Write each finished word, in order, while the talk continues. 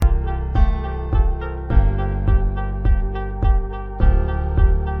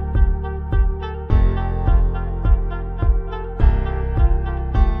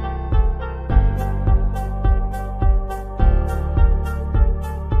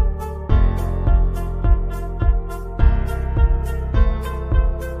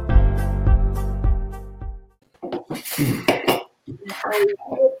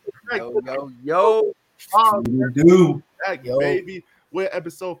Yo. Oh, do. Back, baby. Where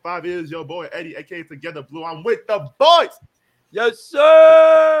episode 5 is your boy Eddie, aka Together Blue. I'm with the boys. Yes,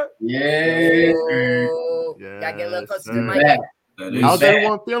 sir. Yeah. Gotta get a little closer to the mic. How's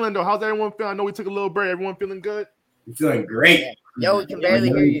everyone feeling though? How's everyone feeling? I know we took a little break. Everyone feeling good? You're feeling great. Yo, we can barely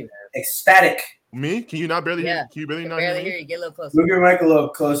hear you. Ecstatic. Me? Can you not barely hear? Can you barely not barely hear hear me? you. Get a little closer. Move your mic a little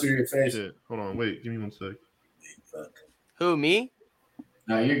closer to your face. Shit. Hold on. Wait. Give me 1 sec. Who, me?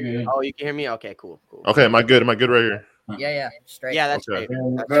 No, you're good. Oh, you can hear me? Okay, cool. Okay. Am I good? Am I good right here? Yeah. Straight. Yeah, that's Okay. great.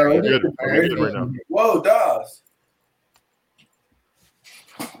 That's Bro, I'm good. I'm good right now. Whoa, Dawes.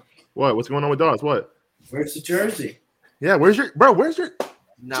 What? What's going on with Dawes? What? Where's the jersey? Yeah. Where's your bro? Where's your?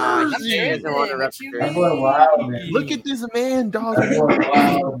 Nah, Jersey. he doesn't want to represent. That boy wild, man. Look at this man, Dawes. That boy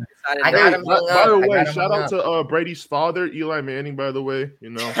wild. I got him hung By up. the I way, got him shout hung out to Brady's father, Eli Manning. By the way,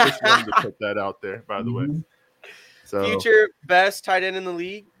 just wanted to put that out there. By the way, so Future best tight end in the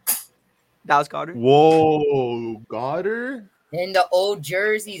league, Dallas Goddard. Whoa, Goddard. In the old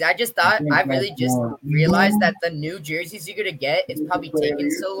jerseys, I really just realized that the new jerseys you're gonna get, it's probably taking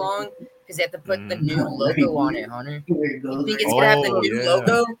so long because they have to put the new logo on it, Hunter. You think it's gonna have the new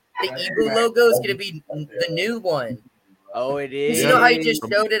logo? The Eagle logo is gonna be the new one. Oh, it is. You know how you just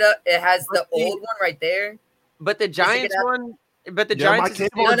showed it up? It has the old one right there. But the Giants one. But the Yeah, Giants.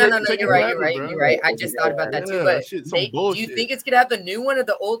 my No. taking You're forever, right. I just thought about that too. Yeah, But that shit's some do you bullshit. think it's gonna have the new one or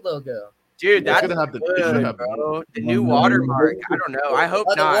the old logo? Dude, that's gonna have the good, bro. The new watermark. I don't know. I hope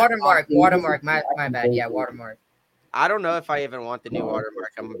Oh, the not. watermark. My bad. Yeah, watermark. I don't know if I even want the new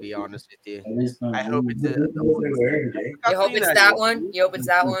watermark. I'm gonna be honest with you. I hope it's the You hope it's that one. You hope it's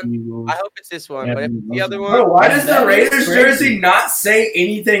that one. I hope it's this one. But if it's the other one, Bro, why does the Raiders jersey not say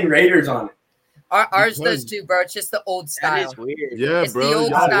anything Raiders on it? Ours does too, bro. It's just the old that style. is weird. Yeah, It's bro. the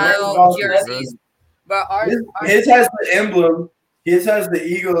old y'all style weird, jerseys. But ours His has the emblem. His has the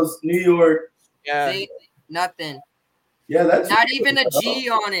Eagles, New York. Yeah. see, nothing. Yeah, that's Not even a G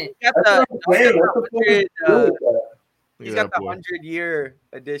on it. He's got That's what I'm saying. What the fuck is the, with that? he's Look got at the that boy. 100-year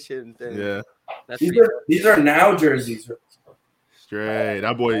edition thing. Yeah, That's These are now jerseys. straight.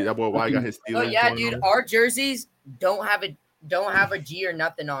 That boy. White got his Oh Steelers. yeah, going dude. on. Our jerseys don't have a G or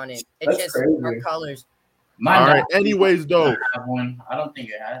nothing on it. It's That's just crazy. our colors. All right. Anyways, though, have one. I don't think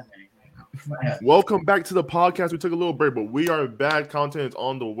it has anything. welcome back to the podcast. We took a little break, but we are back. Content is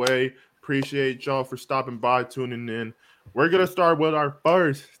on the way. Appreciate y'all for stopping by, tuning in. We're gonna start with our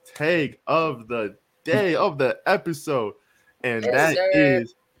first take of the day of the episode, and Yes, that sir.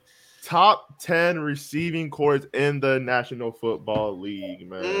 is top 10 receiving corps in the National Football League,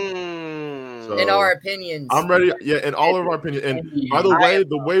 man. So, In our opinions. I'm ready. Yeah, in all of our opinions. And by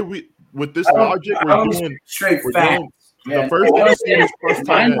the way, we with this I don't- logic, I we're don't doing straight we're facts. doing Yeah, the first three receivers plus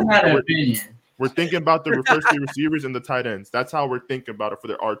tight Mine's ends. not an opinion. We're thinking about the first three receivers and the tight ends. That's how we're thinking about it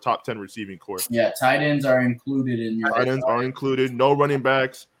for our top 10 receiving corps. Yeah, tight ends are included in your Tight ends are included. No running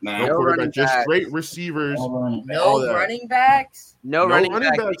backs. No No quarterback. running Just backs. straight receivers. all running back. No all that. running backs. No No running, running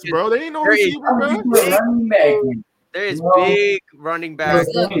back backs, because bro. They ain't no there is- receiver, bro. Running back. There is No. big running back.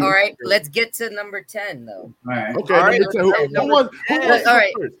 Look, all right, let's get to number 10 though. All right. Okay, All right, number 10. Who number wants 10. All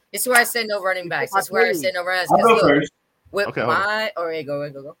right. first? This is where I say no running backs. This is where I say no running backs. I'll 'Cause go look, first. with Okay, hold on. my all right,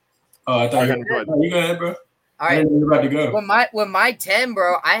 go. Oh, I thought Okay, go ahead. you go ahead, bro. All I right. didn't know you were about to go. With my 10,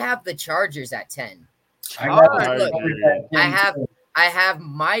 bro, I have the Chargers at 10. I got All right, look, that I have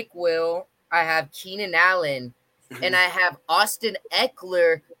Mike Will, I have Keenan Allen, and I have Austin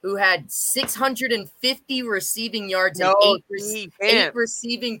Eckler, who had 650 receiving yards No, and he eight can't.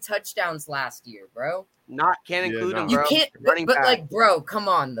 receiving touchdowns last year, bro. Can't Yeah, include nah. him, You bro. can't, running but back. like, bro, come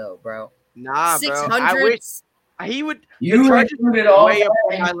on though, bro. Nah, bro. I 600. wish he would. You the Chargers included would all way up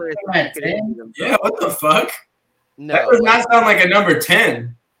that on my and list. put him at if you could 10? include him, bro. Yeah, what the fuck? That No. does not sound like a number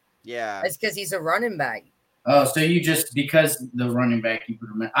 10. Yeah. That's because he's a running back. Oh, so you just because the running back you put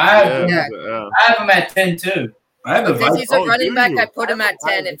him at. I have him at 10 too. I have the Because he's a Oh, running do back, you? I put him at I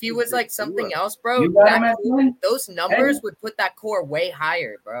 10. If he was like something else, bro, You got him at 10? those numbers would put that core way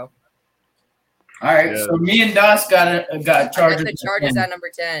higher, bro. All right, Yeah. so me and Das got I Chargers. got the Chargers 10. at number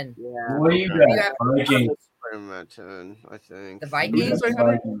 10. Yeah. What do you Okay. got? Vikings. Pretty much, I think. The Vikings?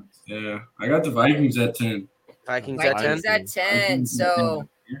 Yeah, I got the Vikings at 10. Vikings at 10. Vikings at 10. So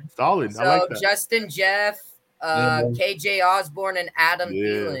Solid. I like that. Justin Jeff, Yeah. KJ Osborne, and Adam Yeah.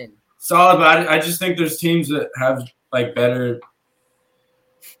 Thielen. Solid, but I just think there's teams that have like better,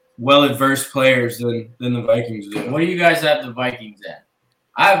 well-adversed players than the Vikings do. What do you guys have the Vikings at?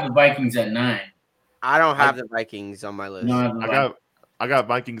 I have the Vikings at 9. I don't have the Vikings on my list. You don't have the Vikings. I got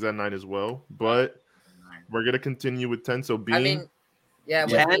Vikings at 9 as well, but we're gonna continue with 10. So Bean, I mean, yeah,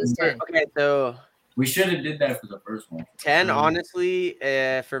 with 10, Beans 10. Okay, so We should have did that for the first one. 10, honestly,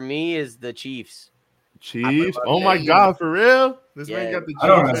 for me is the Chiefs. Chiefs? Oh my God, for real? This man got the I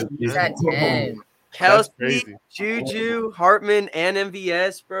don't Chiefs. know. He's at 10. Kelsey, Juju, Hartman, and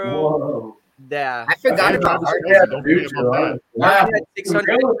MVS, bro. Whoa. Yeah. I forgot And about Travis Hartman. Kelce, don't forget about that. Hartman had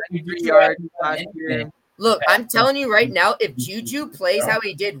 693 yards last year. Look, I'm telling you right now, if Juju plays how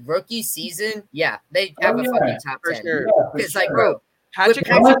he did rookie season, yeah, they have a fucking top For 10. sure. Because, like, bro, with Patrick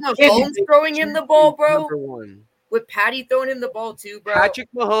Patrick Mahomes Mahomes throwing him the ball, bro, number one. with Patty throwing him the ball too, bro. Patrick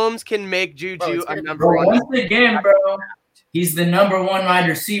Mahomes can make Bro, Juju it's a gonna be number Bro, one. once again, bro, he's the number one wide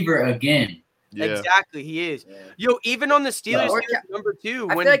receiver again. Yeah. Exactly, he is. Yo, even on the Steelers, he was number 2.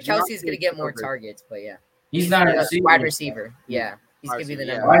 I when feel like Johnson Kelsey's going to get more took over. targets, but yeah. He's not a Wide receiver. receiver. Yeah. He's going to be the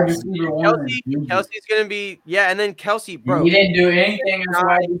Yeah. number Wide one. receiver one. Kelsey's going to be, and then Kelsey, bro. He didn't do anything as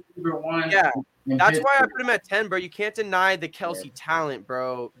wide receiver one. Yeah. in That's why I Pittsburgh. put him at 10, bro. You can't deny the Kelsey talent,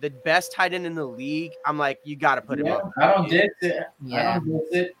 bro. The best tight end in the league. I'm like, you got to put him up. I don't diss it. Yeah. I don't diss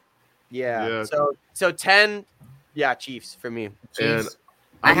it. Yeah. So 10, Chiefs for me. And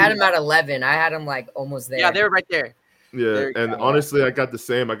I had him at 11. I had him like almost there. Yeah, they were right there. yeah, and honestly, I got the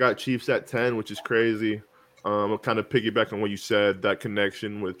same. I got Chiefs at 10, which is crazy. I'll kind of piggyback on what you said. That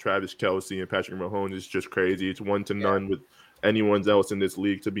connection with Travis Kelce and Patrick Mahomes is just crazy. It's 1-0 with anyone else in this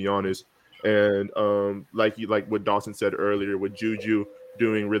league, to be honest. And like what Dawson said earlier, with Juju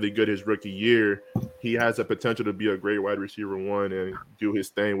doing really good his rookie year, he has the potential to be a great wide receiver one and do his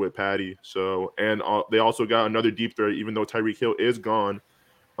thing with Patty. So, and they also got another deep threat, even though Tyreek Hill is gone.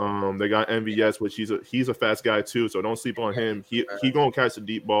 They got MVS, which he's a fast guy too, so don't sleep on him. He gonna catch the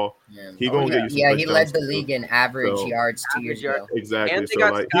deep ball. Yeah. He gonna get you some he led touchdowns, the too. league in average yards 2 years ago. Exactly. And they So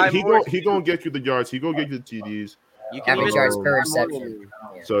got like Sky he Moore, gonna get you the yards. He gonna get you the TDs. You can Average even yards per Sky Moore reception. than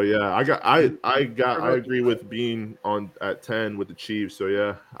you. So yeah, I agree with being on at 10 with the Chiefs. So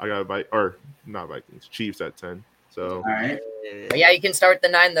yeah, I got not Vikings, Chiefs at 10. So All right. But yeah, you can start the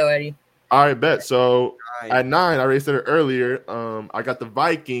 9 though, Eddie. all right, bet. So Nine. at 9, I already said it earlier. I got the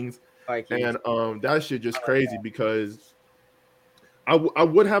Vikings. Vikings. And that shit just crazy because I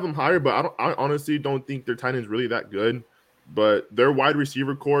would have them higher, but I honestly don't think their tight end is really that good. But their wide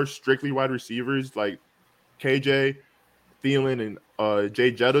receiver core, strictly wide receivers like KJ, Thielen, and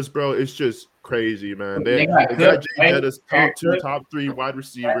Jay Jettas, bro, it's just crazy, man. They got Jay Jettas, top 2, top 3 wide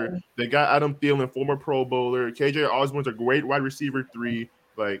receiver. They got Adam Thielen, former Pro Bowler. KJ Osborne's a great wide receiver 3.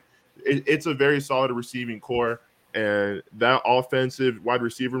 Like it's a very solid receiving core. And that offensive wide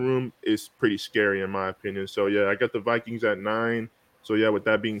receiver room is pretty scary in my opinion. So yeah, I got the Vikings at 9. So yeah, with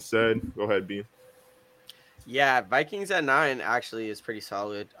that being said, go ahead, B. Yeah, Vikings at 9 actually is pretty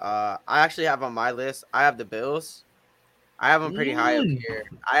solid. I actually have on my list, I have the Bills. I have them pretty high up here.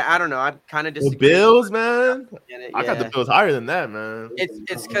 I don't know. I kind of The disagree. Bills, man. I got the Yeah. Bills higher than that, man.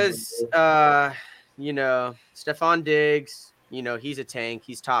 It's because Stephon Diggs, he's a tank.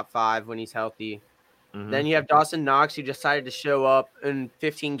 He's top 5 when he's healthy. Then you have Dawson Knox, who decided to show up in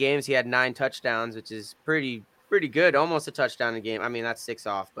 15 games. He had 9 touchdowns, which is pretty good. Almost a touchdown a game. I mean, that's 6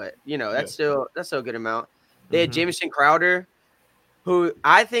 off, but that's still a good amount. They had Jamison Crowder, who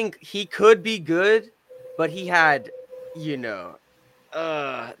I think he could be good, but he had, the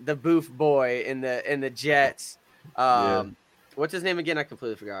Boof boy in the Jets. What's his name again? I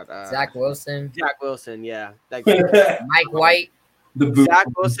completely forgot. Zach Wilson. Zach Wilson, yeah. Like Mike White. Zach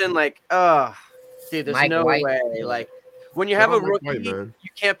Wilson, dude, there's Mike no White. way. Like when you have a rookie, White, man. you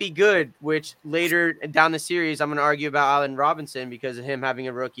can't be good. Which later down the series, I'm going to argue about Allen Robinson because of him having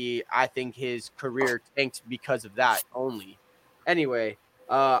a rookie. I think his career tanked because of that only. Anyway,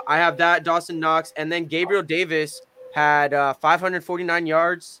 I have that Dawson Knox, and then Gabriel Davis had 549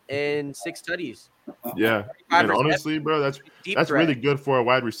 yards and 6 tutties. Yeah, and honestly, bro, that's really good for a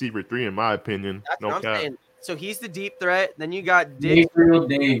wide receiver 3 in my opinion. That's No what I'm cap. saying. So he's the deep threat. Then you got Diggs,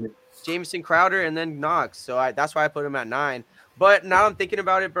 Jamison Crowder, and then Knox. So that's why I put him at 9. But now I'm thinking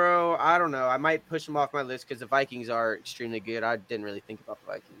about it, bro. I don't know. I might push him off my list because the Vikings are extremely good. I didn't really think about the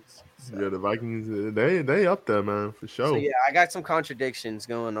Vikings. So. Yeah, the Vikings, they up there, man, for sure. So yeah, I got some contradictions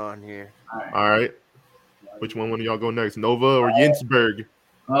going on here. All right. Which one of y'all go next, Nova or Yinsberg?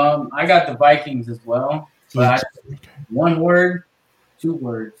 I got the Vikings as well. But one word, 2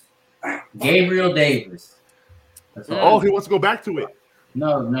 words. Gabriel Davis. Oh, he wants to go back to it.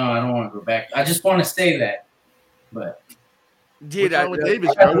 No, I don't want to go back. I just want to say that. But Dude, what's wrong with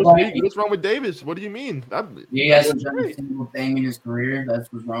Davis, bro? What's wrong with Davis? What do you mean? he hasn't done a single thing in his career.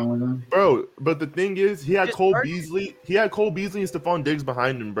 That's what's wrong with him, bro. But the thing is, he had Cole Beasley. He had Cole Beasley and Stephon Diggs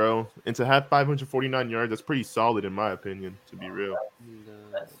behind him, bro. And to have 549 yards, that's pretty solid in my opinion. To be real,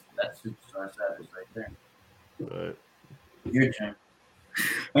 that's superstar status right there. but Your turn.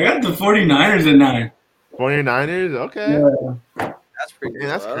 I got the 49ers at 9. 49ers? Okay. Yeah. That's pretty Man,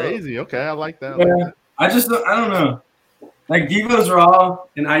 that's low. crazy. Okay, I like that. Yeah. I don't know. Like Devo's raw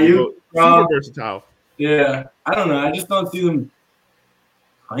and Ayuk raw. Super versatile. Yeah. I don't know. I just don't see them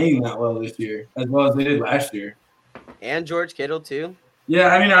playing that well this year, as well as they did last year. And George Kittle too. Yeah,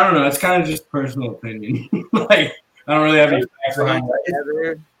 I mean, I don't know. It's kind of just personal opinion. Like, I don't really have any facts behind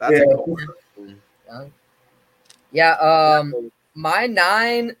that. That's Yeah. a good one. Yeah. My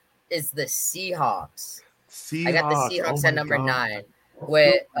 9 is the Seahawks. Seahawks. I got the Seahawks Oh at my number God. 9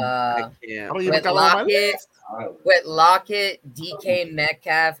 with I can't. don't even with got one on my Lockett, list. DK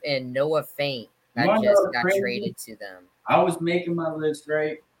Metcalf, and Noah Fant that You wanna just know the got crazy? traded to them. I was making my list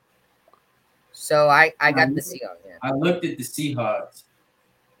right. So I got the Seahawks. Yeah. I looked at the Seahawks,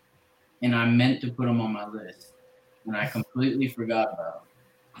 and I meant to put them on my list, and I completely forgot about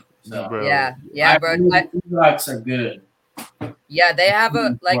them. So Bro. Yeah, bro. The Seahawks are good. Yeah, they have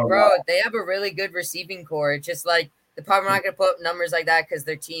they have a really good receiving core. It's just like they're probably not going to put up numbers like that because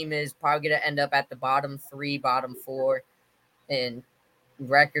their team is probably going to end up at the bottom 3, bottom 4, and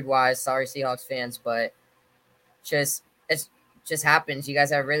record-wise. Sorry, Seahawks fans, but it just happens. You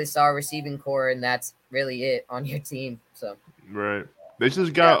guys have a really solid receiving core, and that's really it on your team. So Right. They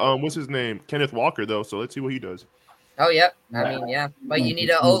just got what's his name? Kenneth Walker though. So let's see what he does. oh yep, I mean yeah, but you need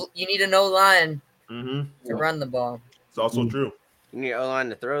an O-line Mm-hmm. to run the ball. It's also true. You need O-line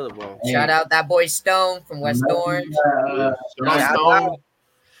to throw the ball. Shout out that boy Stone from West Orange. Shout out Shout Stone. out.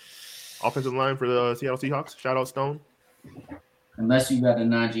 Offensive line for the Seattle Seahawks. Shout out Stone. Unless you got a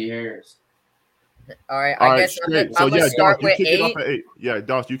Najee Harris. All right, All I right, guess I'm straight. gonna So start you with kick it off 8. at 8. Yeah,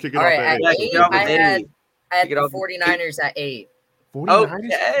 Doss, you kick it All off right, at 8. at Yeah, 8, kick it off I at had 8. the Kick it off at 49ers at 8. 49ers?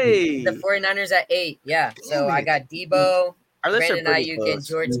 Okay. The 49ers at 8, yeah. So Damn I it. got Debo, Our lists are Brandon pretty Ayuk, close. and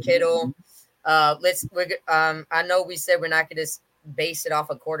George Kittle. I know we said we're not going to base it off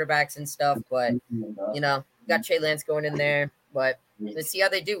of quarterbacks and stuff, but you know, got Trey Lance going in there. But let's see how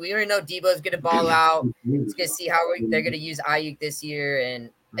they do. We already know Debo's going to ball out. Let's get to see how they're going to use Ayuk this year. And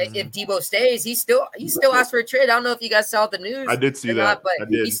if Debo stays, he still asked for a trade. I don't know if you guys saw the news. I did see or that. not, but I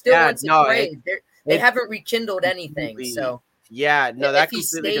did. he still wants to no, trade. They haven't rekindled anything, so. Yeah, no, that if he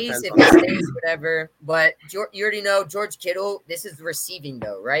completely stays, depends on whatever. But you already know George Kittle. This is receiving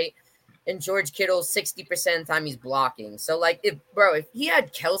though, right? And George Kittle, 60% of the time he's blocking. So like, if he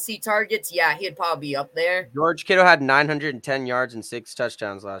had Kelsey targets, yeah, he'd probably be up there. George Kittle had 910 yards and 6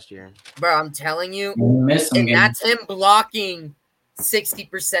 touchdowns last year. Bro, I'm telling you, And that's him blocking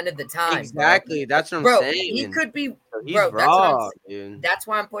 60% of the time. Exactly, bro. that's what I'm Bro, saying. he could be. He's bro, raw, dude. That's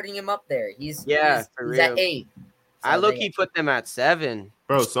why I'm putting him up there. He's For he's at real. 8. So I look, he put them at 7.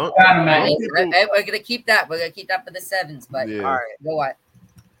 Bro, some we're gonna keep that. We're gonna keep that for the 7s. But Yeah. all right, go on.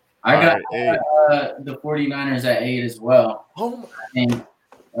 I got All the 49ers at 8 as well. Oh And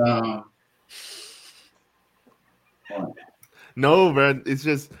no, man. It's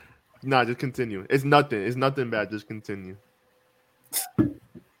just just continue. It's nothing. It's nothing bad. Just continue.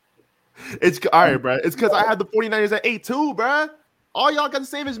 It's all right, bro. It's because I had the 49ers at 8 too, bro. All y'all got the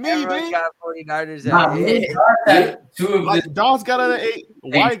same as me, Everyone man. got 49ers at 8. Like, Dawes got it at 8.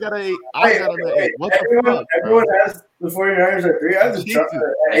 White got it at 8. I got it at 8. What the fuck? Everyone has the 49ers at 3. I have the Chargers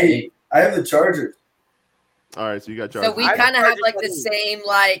at 8. I have the Chargers. All right, so you got Chargers. So we kind of have like the same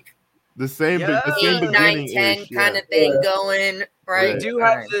like the same 8, beginning 9, 10 kind of thing going, right?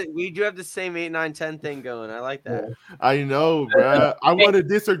 We do have the same 8, 9, 10 thing going. I like that. I know, bro. I want to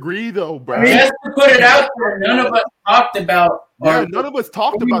disagree though, bro. Just to put it out there, none of us talked about. Yeah, none of us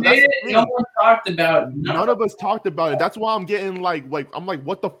talked about that. No one talked about. None of us talked about it. That's why I'm getting like I'm like,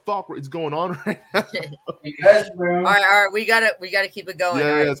 what the fuck is going on right now? All right, we gotta keep it going.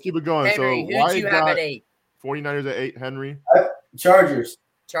 Yeah, right. let's keep it going. Henry, So who'd you have at 8? 49ers at 8. Henry. Chargers.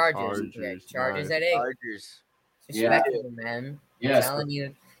 Chargers Nice. at 8. Chargers. Respectable, man. Yes. I'm telling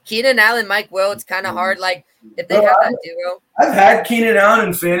you. Keenan Allen, Mike Will, it's kind of hard. Like, if they have that duo. I've had Keenan Allen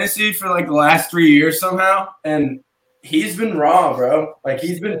in fantasy for like the last 3 years somehow, and he's been raw, bro. Like,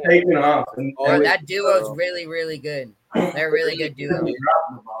 he's been taking off. And that duo's really, really good. They're a really good duo.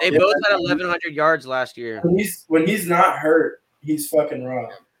 They both had 1,100 yards last year. When he's not hurt, he's fucking raw.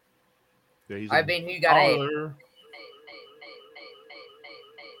 Yeah, he's I mean, who you got at 8? baller.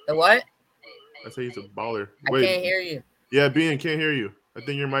 The what? I say he's a baller. I can't hear you. Yeah, Bean, can't hear you. I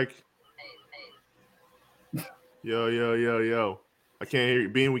think your mic. Yo. I can't hear you.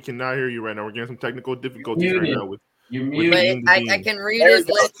 Bean, we cannot hear you right now. We're getting some technical difficulties right now. You're with muted. But I can read his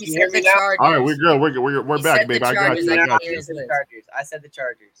list. He said the Chargers. All right, we're good. We're He back, said the babe. I got Chargers. you. I got you. I said the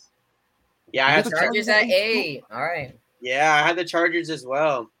Chargers. Yeah, I had Chargers at 8. All right. Yeah, I had the Chargers as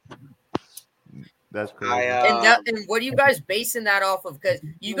well. That's crazy. And what are you guys basing that off of? Because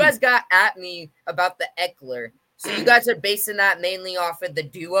you guys got at me about the Eckler. So you guys are basing that mainly off of the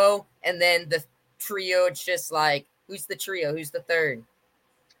duo, and then the trio, it's just like, who's the trio? Who's the third?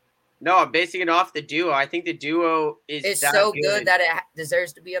 No, I'm basing it off the duo. I think the duo is so good that it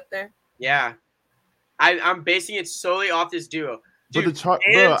deserves to be up there. Yeah. I'm basing it solely off this duo. Dude,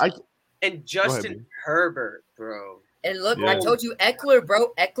 and Justin Herbert, bro. And look, I told you Eckler,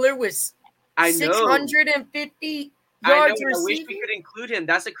 bro. Eckler was 650 yards receiving. I wish we could include him.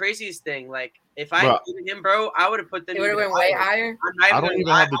 That's the craziest thing. Like, if I included him, bro, I would have put them. It would have been way higher. I don't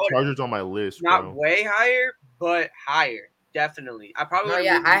even have the Chargers on my list, bro. Not way higher, but higher. Definitely. I probably. No,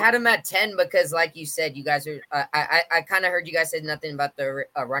 yeah, I had him at 10 because, like you said, you guys are. I kind of heard you guys said nothing about the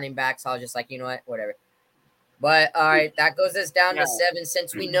running backs. So I was just like, you know what, whatever. But all right, that goes us down to 7.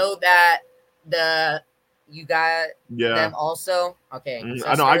 Since we know that you got them also. Okay. So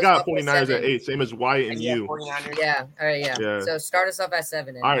I know I got 49ers at 8, same as Wyatt and you. Yeah. All right. Yeah. So start us off at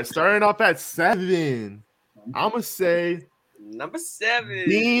 7. All right, starting off at 7. I'm gonna say number 7.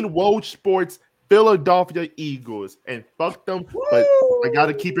 Dean Woj Sports Philadelphia Eagles, and fuck them. Woo! But I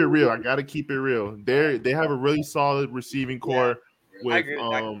gotta keep it real. They have a really solid receiving core with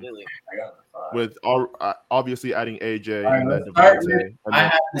obviously adding AJ and then Devontae.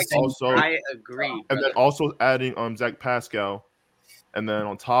 I agree. And then also adding Zach Pascal. And then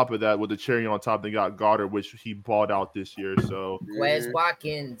on top of that, with the cherry on top, they got Goddard, which he balled out this year. So Quez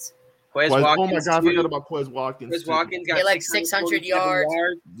Watkins. Oh my God, I forgot about Quez Watkins. Quez Watkins got like 600 yards.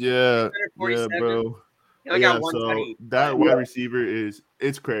 Yeah, bro. So that wide receiver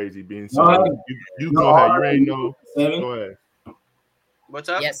it's crazy being so. You go ahead. You already know. 7? Go ahead. What's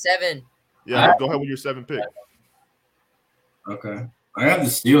up? Yeah, 7. Yeah, go ahead with your 7 pick. Okay, I have the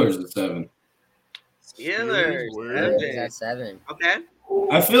Steelers at 7. Steelers at 7. Okay.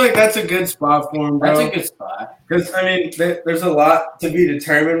 I feel like that's a good spot for him, bro. That's a good spot. Because, I mean, there's a lot to be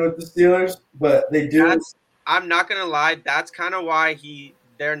determined with the Steelers, but they do. I'm not going to lie. That's kind of why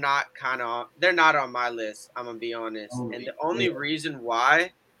they're not on my list. I'm going to be honest. And the only reason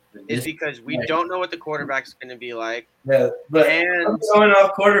why is because we don't know what the quarterback's going to be like. Yeah, but I'm going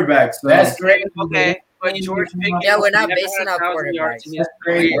off quarterbacks. So. That's great. Okay. But George Pickens, we're not basing off quarterbacks. That's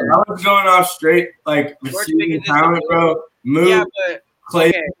great. I was going off straight, like, receiving talent, bro. Move. Yeah,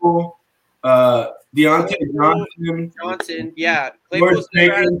 Claypool, Deontay Johnson, yeah. Claypool's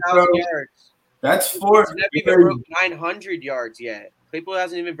never had 1,000 yards. That's 4. He's never even broke 900 yards yet. Claypool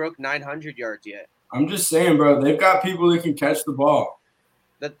hasn't even broke 900 yards yet. I'm just saying, bro. They've got people that can catch the ball.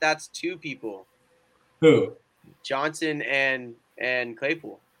 That's 2 people. Who? Johnson and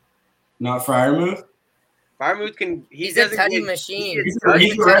Claypool. Not Freiermuth? Freiermuth can. He's a tutty machine. He's a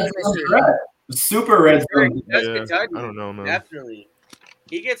red machine. Super red zone. I don't know, man. Definitely.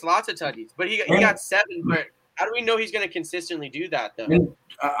 He gets lots of tutties, but he got 7. But how do we know he's going to consistently do that, though?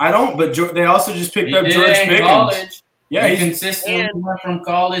 I don't, but they also just picked up George Pickens. College. Yeah, he's consistent from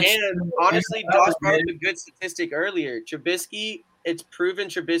college. And honestly, Josh brought up a good statistic earlier. Trubisky, it's proven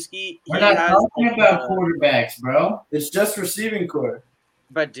Trubisky. We're not talking about quarterbacks, bro. It's just receiving core.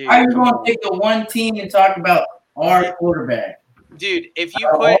 But, dude. How are you going to take the one team and talk about our quarterback? Dude, if you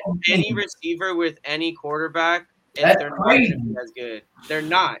put any receiver with any quarterback, they're not as good. They're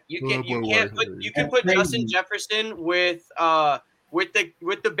not. You can put Justin Jefferson with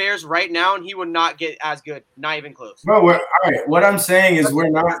the Bears right now, and he would not get as good. Not even close. Bro, all right. What I'm saying is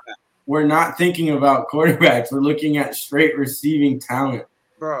we're not thinking about quarterbacks. We're looking at straight receiving talent.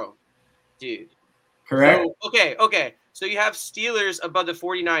 Bro, dude. Correct? So, okay. So you have Steelers above the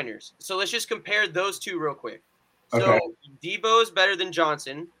 49ers. So let's just compare those 2 real quick. So Debo is better than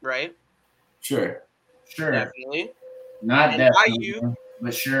Johnson, right? Sure. Definitely. Not definitely,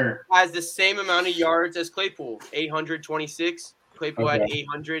 but sure. Has the same amount of yards as Claypool, 826. Claypool had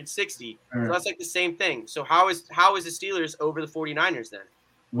 860. So that's like the same thing. So how is the Steelers over the 49ers then?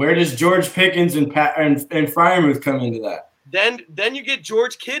 Where does George Pickens and Freiermuth come into that? Then you get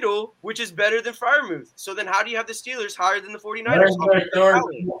George Kittle, which is better than Freiermuth. So then how do you have the Steelers higher than the 49ers?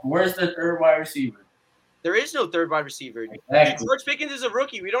 Where's the third wide receiver? There is no third wide receiver. Exactly. George Pickens is a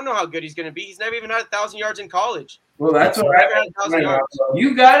rookie. We don't know how good he's going to be. He's never even had 1,000 yards in college. Well, that's what I had 1,000 yards.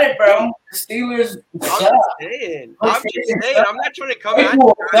 You got it, bro. The Steelers suck. I'm just saying. I'm not trying to come at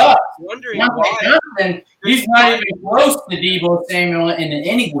you. I'm wondering why. He's not even close to Deebo Samuel in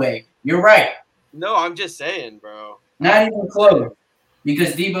any way. You're right. No, I'm just saying, bro. Not even close.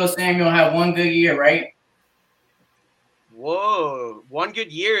 Because Deebo Samuel had one good year, right? Whoa, one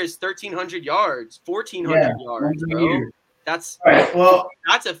good year is 1,300 yards, 1,400 yards, bro. That's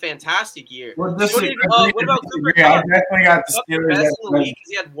that's a fantastic year. Well, what about Cooper Kupp? I definitely got the Steelers best in the league because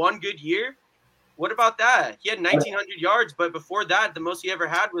he had one good year. What about that? He had 1,900 yards, but before that, the most he ever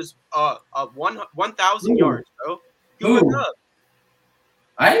had was 1,000 yards, bro. Cooper Kupp.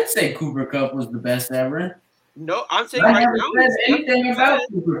 I didn't say Cooper Kupp was the best ever. No, I'm saying I right never now. said anything about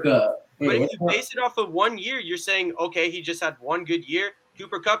Cooper Kupp. But if you base it off of 1 year, you're saying, okay, he just had one good year.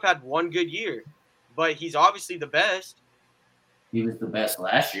 Cooper Kupp had one good year, but he's obviously the best. He was the best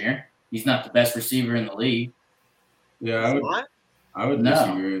last year. He's not the best receiver in the league. Yeah, I would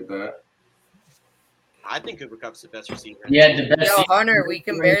disagree with that. I think Cooper Kupp's the best receiver. Yeah, the best. Yo, Hunter, we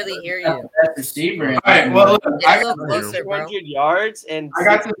can barely hear you. Best receiver. All right, well, look, Get a little closer, bro. 100 yards and I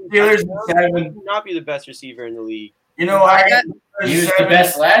got the Steelers in 7. He would not be the best receiver in the league. You know why? He was the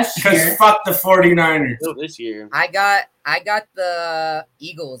best last Because year. fuck the 49ers. Still this year. I got the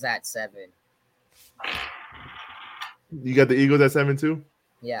Eagles at 7. You got the Eagles at 7 too?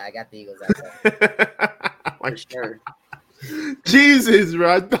 Yeah, I got the Eagles at 7. For sure. Jesus,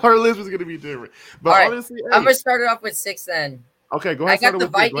 bro. I thought our list was gonna be different. But All right, honestly, I'm gonna start it off with 6 then. okay, go I ahead. got the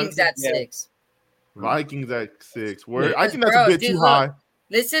Vikings at 6. Vikings at 6. Word. I Because, think that's bro, a bit dude, too look, high.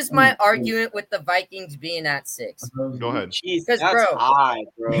 This is my argument with the Vikings being at 6. Go ahead. Jeez, Because, that's bro, high,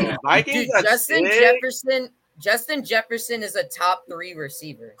 bro. Vikings Dude, at Justin Jefferson is a top 3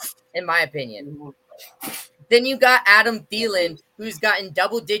 receiver, in my opinion. Then you got Adam Thielen, who's gotten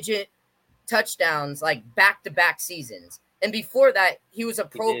double-digit touchdowns like back-to-back seasons. And before that, he was a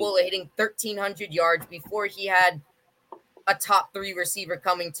Pro Bowler hitting 1,300 yards before he had a top 3 receiver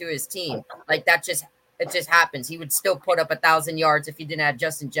coming to his team. Like it just happens. He would still put up 1,000 yards if he didn't have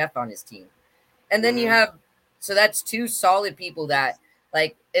Justin Jeff on his team. And then you have, so that's 2 solid people that,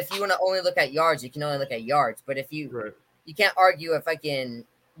 like, if you want to only look at yards, you can only look at yards. But if you can't argue if I can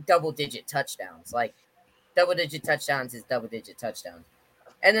double-digit touchdowns. Like, double-digit touchdowns is double-digit touchdowns.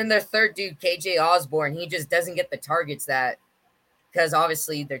 And then their third dude, KJ Osborne, he just doesn't get the targets that, because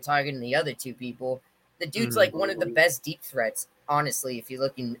obviously they're targeting the other 2 people. The dude's like one of the best deep threats, honestly, if you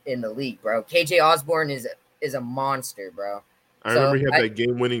look in the league, bro. KJ Osborne is a monster, bro. I remember he had that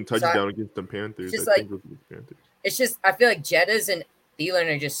game-winning touchdown against the Panthers. It's just I feel like Jettas and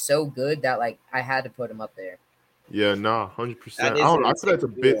Thielen are just so good that like I had to put him up there. Yeah, 100%. I feel that's a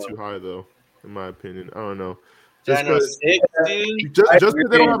bit too high though, in my opinion. I don't know. Just because they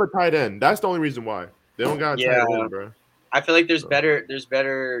don't have a tight end. That's the only reason why. They don't got a tight end, bro. I feel like there's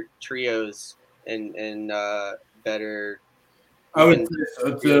better trios and better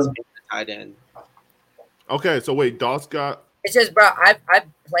tight end. Okay, so wait, Doss got. It's just, bro. I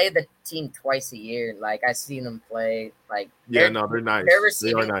play the team twice a year. Like I've seen them play. Like they're nice. Their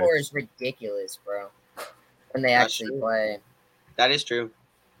receiving core is ridiculous, bro. When they actually play. That is true.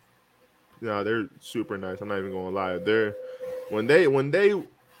 Yeah, they're super nice. I'm not even gonna lie. They're when they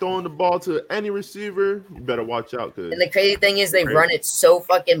throwing the ball to any receiver, you better watch out. And the crazy thing is they run it so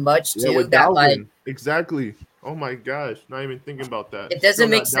fucking much too that Dalvin. like exactly. Oh my gosh, not even thinking about that. It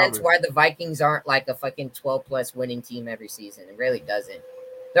doesn't make sense why the Vikings aren't like a fucking 12+ winning team every season. It really doesn't.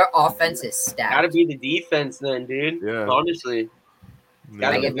 Their offense is stacked. Gotta be the defense then, dude. Yeah. Honestly.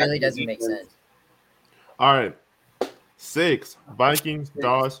 Like it really doesn't make sense. All right. 6. Vikings,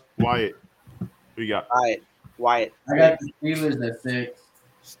 Doss, Wyatt. Who you got? Wyatt. I got the Steelers at 6.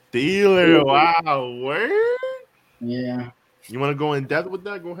 Steelers. Wow. Where? Yeah. You want to go in depth with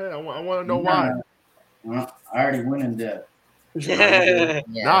that? Go ahead. I want to know why. I already went in depth. Yeah.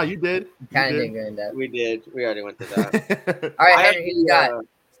 Nah, you did. Kind of did go in depth. We did. We already went to that. All right, Henry, who you got?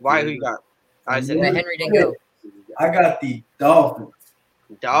 Why? Who you got? I said Henry didn't go. I got the Dolphins.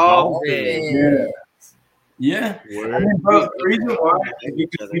 Dolphins. Yeah. I mean, bro, the reason why is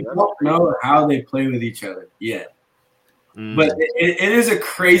because we don't know how they play with each other yet. But it is a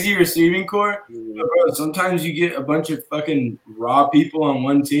crazy receiving core. But bro, sometimes you get a bunch of fucking raw people on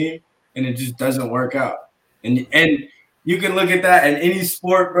one team, and it just doesn't work out. And you can look at that in any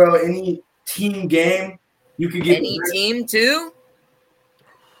sport, bro, any team game. You could get any team too.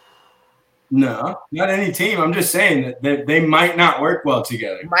 No, not any team. I'm just saying that they might not work well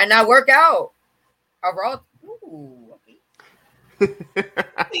together. Might not work out. Overall, I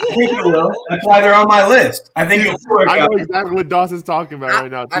think it will. That's why they're on my list. I think it will work out. I know exactly what Dawson's talking about right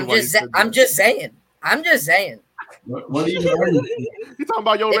now. I'm just saying. What are you doing? You talking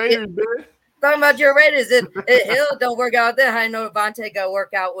about your Raiders, man? Talking about your Raiders. If Hill don't work out there, I know Vontae got to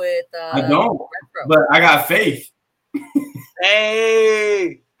work out with. I don't, but I got faith.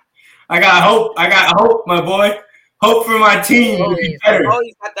 Hey. I got hope. I got hope, my boy. Hope for my team to be better. You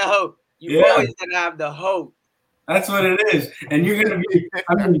always got the hope. You always got to have the hope. That's what it is. And you're going to be –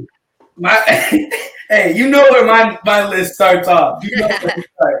 I mean, Hey, you know where my list starts off. You know where it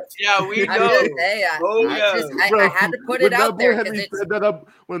starts. Yeah, we know. I had to put it out there because it's. Said that up,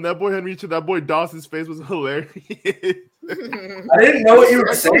 when that boy Henry said that boy Dawson's face was hilarious. I didn't know what you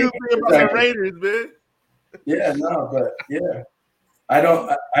were saying about the Raiders, man. Yeah, no, but yeah, I don't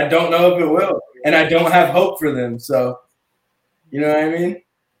know if it will, and I don't have hope for them. So, you know what I mean?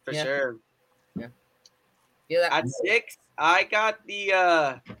 For sure. Yeah. At 6, I got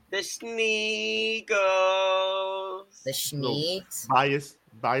the Sneakers. The Sneaks. Bias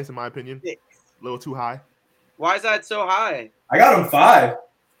in my opinion. 6. A little too high. Why is that so high? I got him 5.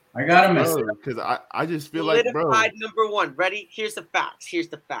 I got him at because I just feel solidified like, bro. number 1. Ready? Here's the facts.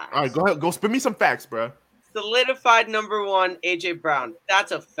 All right, go ahead. Go spin me some facts, bro. Solidified number 1, AJ Brown.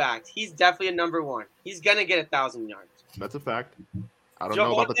 That's a fact. He's definitely a number 1. He's gonna get 1,000 yards. That's a fact. I don't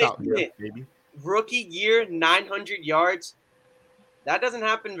know about the top yet, maybe. Rookie year, 900 yards. That doesn't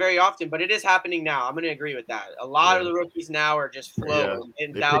happen very often, but it is happening now. I'm going to agree with that. A lot of the rookies now are just flowing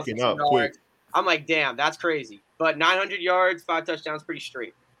in thousands of yards. Quick. I'm like, damn, that's crazy. But 900 yards, 5 touchdowns, pretty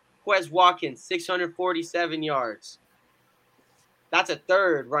straight. Quez Watkins, 647 yards. That's a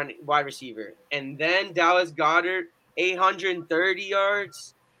third wide receiver. And then Dallas Goedert, 830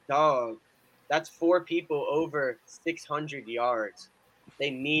 yards. Dog, that's 4 people over 600 yards. They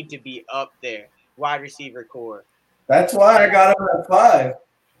need to be up there. Wide receiver core. That's why I got him at 5.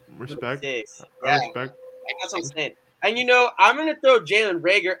 Respect. Yeah. Respect. That's what I'm saying. And, I'm going to throw Jalen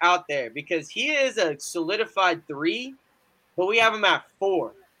Reagor out there because he is a solidified 3, but we have him at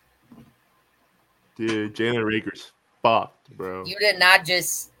 4. Dude, Jalen Reagor's fucked, bro. You did not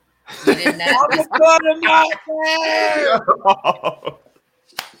just put him out there.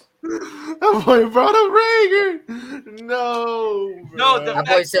 That boy brought up Reagor. No, that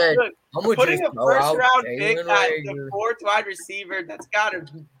boy said, putting a first-round pick at the 4th wide receiver, that's got to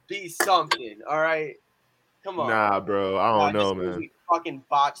be something, all right? Come on. Nah, bro. I don't know, man. Fucking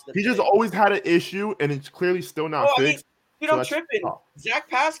botched the He just always had an issue, and it's clearly still not fixed. I'm tripping. Zach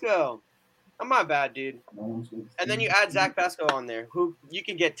Pascal. I'm not bad, dude. And then you add Zach Pascal on there, who you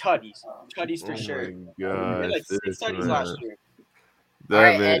can get tutties. Tutties for sure. God, like 6 tutties last year.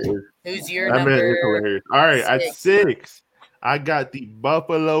 Who's your number? Hilarious. All right, 6. At 6, I got the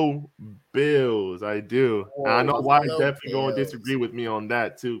Buffalo Bills. I do. And I know why definitely going to disagree with me on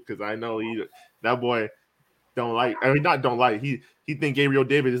that too, because I know that boy don't like. I mean, not don't like. He think Gabriel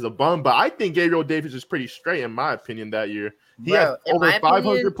Davis is a bum, but I think Gabriel Davis is pretty straight in my opinion that year. He had over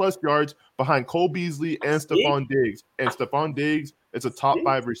 500 plus yards behind Cole Beasley and Stephon Diggs. And Stephon Diggs is a top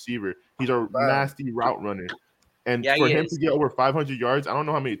 5 receiver. He's a nasty route runner. And for him to get over 500 yards, I don't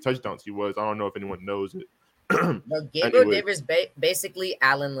know how many touchdowns he was. I don't know if anyone knows it. Gabriel Davis basically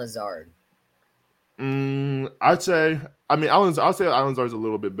Allen Lazard. I'll say Allen Lazard's a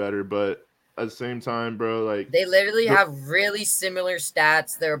little bit better, but at the same time, bro, like they literally have really similar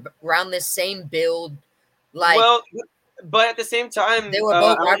stats. They're around the same build. But at the same time, they were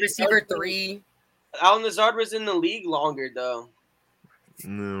both wide receiver 3. Allen Lazard was in the league longer, though.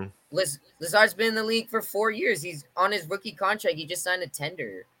 No. Lazard's been in the league for 4 years. He's on his rookie contract. He just signed a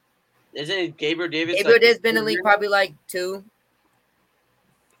tender. Isn't it Gabriel Davis? Gabriel Davis been in the league probably like 2.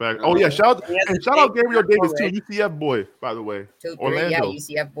 Fact. Oh yeah, shout out Gabriel Davis too. UCF boy, by the way. 2, 3, Orlando. Yeah,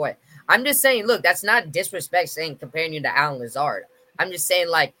 UCF boy. I'm just saying, look, that's not disrespect saying comparing you to Allen Lazard. I'm just saying,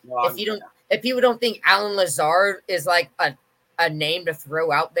 like, if people don't think Allen Lazard is like a name to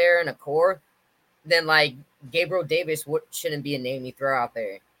throw out there in a core, then like Gabriel Davis shouldn't be a name you throw out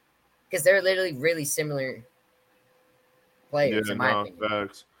there. Because they're literally really similar players, in my opinion.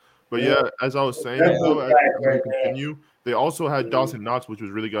 Facts. But yeah, as I was saying, continue. They also had Dawson Knox, which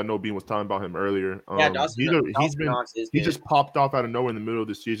was really good. I know Bean was talking about him earlier. He just popped off out of nowhere in the middle of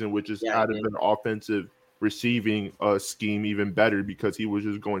the season, which just added an offensive receiving scheme even better because he was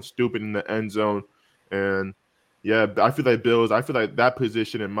just going stupid in the end zone. And yeah, I feel like that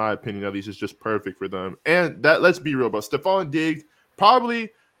position, in my opinion, at least, is just perfect for them. And that, let's be real about Stephon Diggs,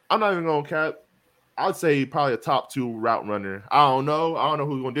 probably, I'm not even going to cap, I'd say probably a top 2 route runner. I don't know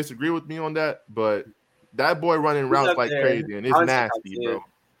who's going to disagree with me on that, but that boy running routes like crazy, and it's nasty, bro.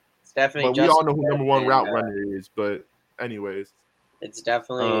 It's definitely. But we all know who number 1 route runner is. But anyways, it's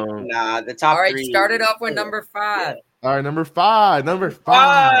definitely the top 3. All right, started off with number 5. All right, number 5.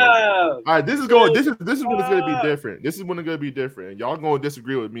 All right, this is when it's gonna be different. This is when it's gonna be different. Y'all gonna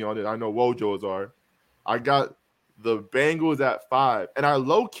disagree with me on it. I know Wojo's are. I got the Bengals at 5, and I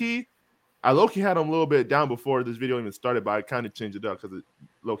low key had them a little bit down before this video even started, but I kind of changed it up because it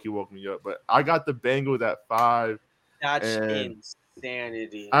low key woke me up. But I got the Bengals at 5. That's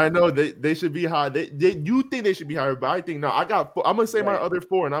insanity. I know they should be high. You think they should be higher, but I think no. I'm gonna say my other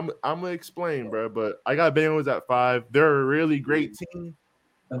 4, and I'm gonna explain, bro. But I got Bengals at 5. They're a really great team.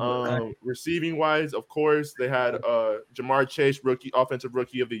 Receiving wise, of course, they had Jamar Chase, offensive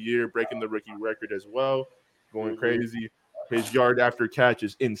rookie of the year, breaking the rookie record as well, going crazy. His yard after catch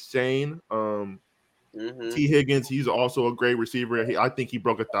is insane. T. Higgins, he's also a great receiver. I think he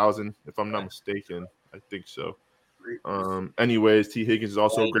broke 1,000, if I'm not mistaken. I think so. Anyways, T. Higgins is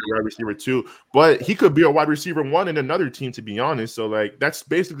also a great wide receiver too, but he could be a wide receiver 1 in another team, to be honest. So like that's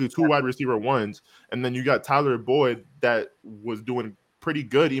basically 2 wide receiver 1s, and then you got Tyler Boyd that was doing pretty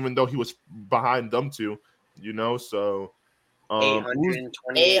good, even though he was behind them two. So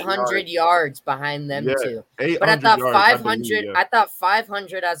 800 yards behind them too. But I thought 500. I thought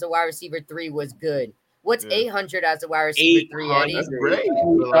 500 as a wide receiver 3 was good. What's 800 as a wide receiver 3, Eddie? That's great.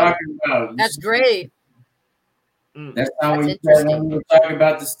 That's great. That's not what you said when we were talking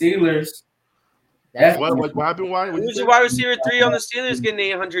about the Steelers. What happened? Why? Who's the wide receiver 3 on the Steelers getting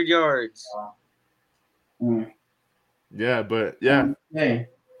 800 yards? Yeah, but yeah. Hey.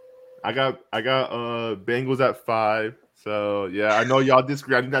 I got Bengals at 5. So yeah, I know y'all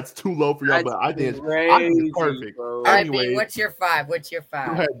disagree. I think that's too low for y'all, but I think it's perfect. All right, Bean, what's your 5? Go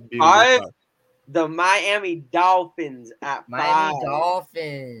ahead, Bean, 5. The Miami Dolphins at 5. Miami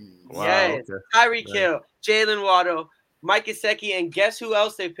Dolphins. Wow, yes. Okay. Tyreek Hill, Jalen Waddle, Mike Gesicki, and guess who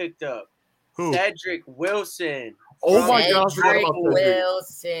else they picked up? Who? Cedric Wilson. Oh my God, Cedric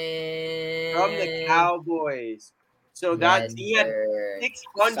Wilson from the Cowboys. So he had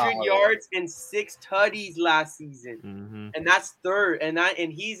 600 yards and 6 tutties last season, and that's third. And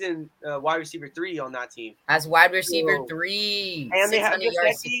he's in wide receiver 3 on that team. As wide receiver 3, and they have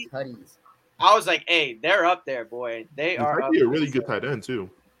Gesicki. I was like, hey, they're up there, boy. They are a really good tight end too.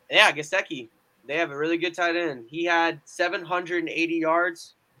 Yeah, Gesicki. They have a really good tight end. He had 780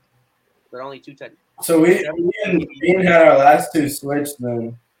 yards, but only 2 touchdowns. So we had our last 2 switched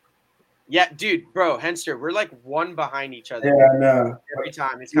then. Yeah, dude, bro, Henster, we're like 1 behind each other. Yeah, I know. Every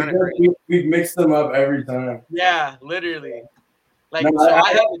time. It's kind of crazy. We've mixed them up every time. Yeah, literally. I have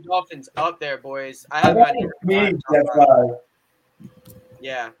the Dolphins up there, boys. I have my 5.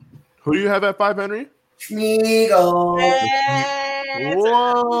 Yeah. Who do you have at 5, Henry? Schmeagle.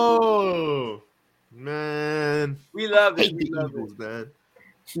 Whoa, man. We love it. We love it, man.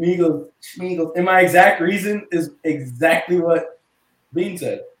 Schmeagle. And my exact reason is exactly what Bean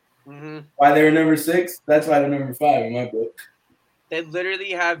said. Why they were number 6? That's why they're number 5 in my book. They literally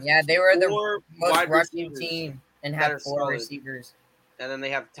have they were the most rushing team and had 4 receivers. And then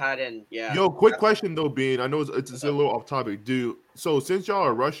they have tight end. Yeah. Yo, quick question though, Bean. I know it's a little off topic, So since y'all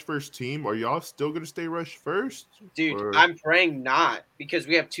are rush first team, are y'all still gonna stay rush first? Dude, I'm praying not, because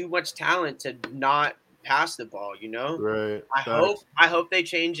we have too much talent to not pass the ball. Right. I hope they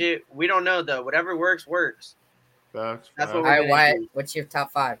change it. We don't know though. Whatever works. That's what all right, Wyatt. What's your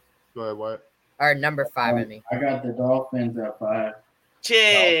top 5? Go ahead, Wyatt. Or number 5, I mean. I got the Dolphins at 5.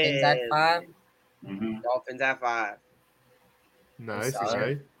 Dolphins at 5? Dolphins at 5. Nice.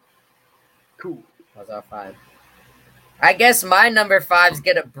 Cool. That was our 5. I guess my number 5's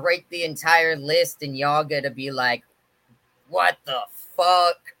gonna break the entire list, and y'all gonna be like, what the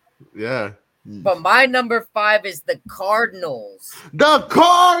fuck? Yeah. But my number 5 is the Cardinals. The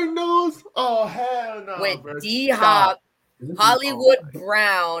Cardinals? Oh, hell no. With D-Hop, Hollywood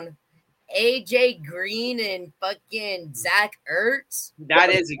Brown, AJ Green, and fucking Zach Ertz. That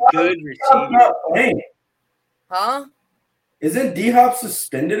is a good receiver. Huh? Isn't D-Hop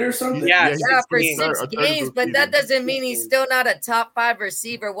suspended or something? Yeah, for 6 games, but that doesn't mean he's still not a top 5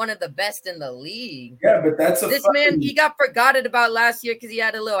 receiver, one of the best in the league. Yeah, but that's man, he got forgotten about last year because he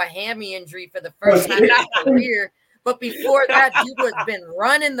had a little hammy injury for the first time in his career. But before that, dude was been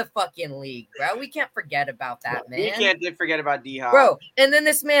running the fucking league, bro. We can't forget about that, man. We can't forget about D-Hop. Bro, and then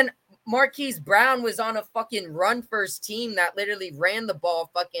this man, Marquise Brown, was on a fucking run-first team that literally ran the ball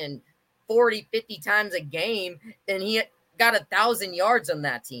fucking 40, 50 times a game, and he got 1,000 yards on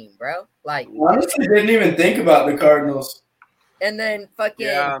that team, bro. Like, honestly, didn't even think about the Cardinals. And then fucking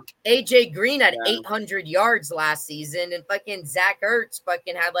AJ Green had 800 yards last season, and fucking Zach Ertz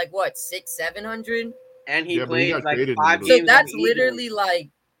fucking had like what 600-700, and he played like 5 games. So that's literally like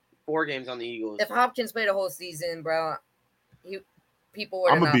 4 games on the Eagles. If Hopkins played a whole season, bro, people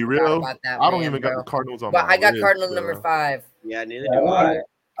would. I'm gonna be real. About that, I don't even got the Cardinals on. But I got Cardinals number 5. Yeah, neither do I.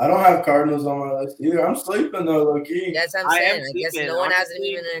 I don't have Cardinals on my list either. I'm sleeping though, low key. That's what I'm saying. I guess no one has them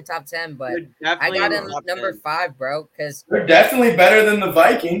even in the top 10, but I got him number 5, bro. Because they're definitely better than the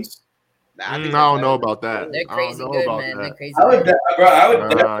Vikings. I don't know about that. They're crazy good, man. They're crazy. I would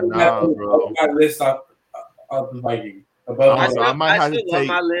definitely have on my list of the Vikings. I still love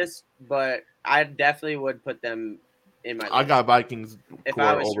my list, but I definitely would put them in my list. I got Vikings. If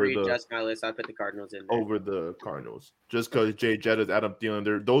I was to readjust my list, I'd put the Cardinals in there. Over the Cardinals. Just because Jay Jettas, Adam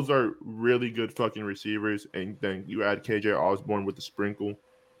Thielen, those are really good fucking receivers. And then you add KJ Osborne with the sprinkle.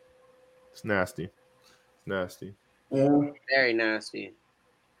 It's nasty. It's nasty. Very nasty.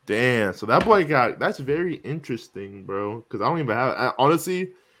 Damn. So that boy that's very interesting, bro. Because I don't even have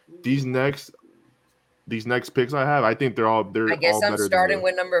honestly, these next picks I have, I think they're all I guess all I'm starting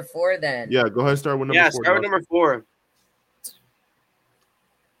with number 4 then. Yeah, go ahead and start with number 4. Yeah, start with number 4.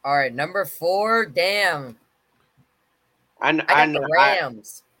 All right, number 4. Damn. I got the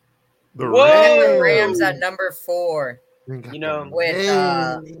Rams. The Rams at number 4. You know, with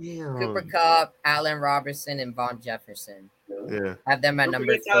Cooper Kupp, Allen Robinson, and Von Jefferson. Yeah, have them at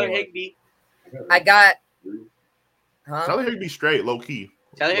number 4. Tyler Higbee. I got. Tyler Higbee straight, low key.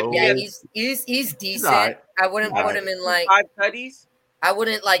 Yeah, he's decent. Right. I wouldn't put him in like 5 tutties. I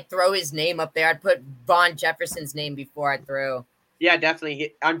wouldn't like throw his name up there. I'd put Von Jefferson's name before I throw. Yeah,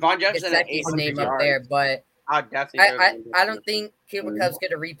 definitely. On Von Jefferson, his name up there, but I'd definitely. I don't think Cooper Kupp's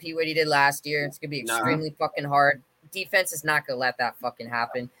gonna repeat what he did last year. It's gonna be extremely fucking hard. Defense is not gonna let that fucking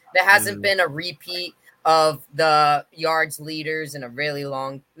happen. There hasn't been a repeat of the yards leaders in a not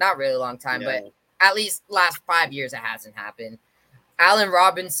really long time, but at least last 5 years it hasn't happened. Allen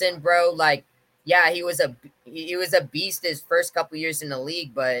Robinson, bro, like, yeah, he was a beast his first couple years in the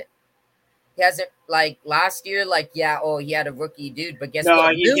league, but he hasn't, like, last year, like, he had a rookie dude, but guess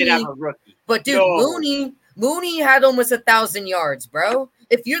what? He did have a rookie. But dude, Mooney had almost 1,000 yards, bro.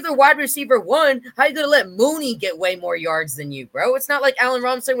 If you're the wide receiver 1, how you gonna let Mooney get way more yards than you, bro? It's not like Allen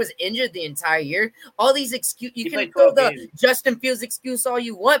Robinson was injured the entire year. All these excuses, you can throw the Justin Fields excuse all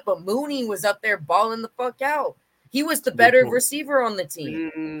you want, but Mooney was up there balling the fuck out. He was the better receiver on the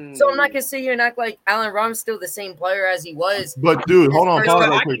team. So I'm not going to sit here and act like Allen Robinson's still the same player as he was. But, dude, hold on. Pause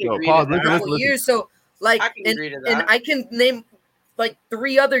real quick, though. Pause. Listen. Years, so, like, and I can name, like,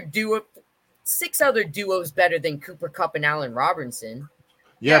 6 other duos better than Cooper Kupp and Allen Robinson.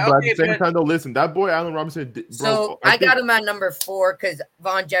 Yeah, but at the same time, though, listen, that boy Allen Robinson. Bro, I got him at number 4 because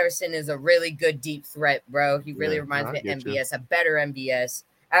Von Jefferson is a really good deep threat, bro. He really reminds me of MVS, a better MVS.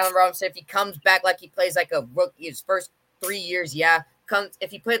 Allen Robinson, if he comes back like he plays like a rookie his first 3 years,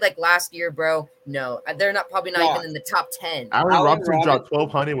 if he played like last year, bro, no. They're probably not even in the top 10. Allen Robinson dropped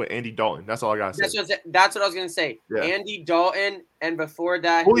 1,200 with Andy Dalton. That's all I got to say. That's what I was going to say. Yeah. Andy Dalton, and before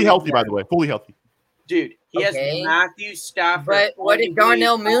that... Fully healthy, by the way. Fully healthy. Dude, he has Matthew Stafford. But what did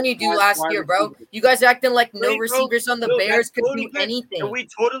Darnell Mooney do last year, bro? You guys acting like no receivers on the Bears could do anything. And we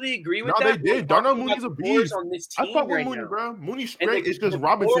totally agree with that. No, they did. Darnell Mooney's a beast. I fuck with Mooney, bro. Mooney's straight. It's just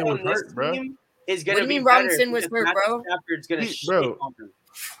Robinson was hurt, bro. Is gonna be Robinson was hurt, bro? Stafford's gonna shit on him.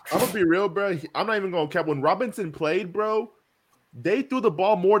 I'm gonna be real, bro. I'm not even gonna cap. When Robinson played, bro, they threw the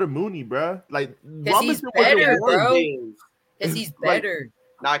ball more to Mooney, bro. Like Robinson was better, bro. Because he's better.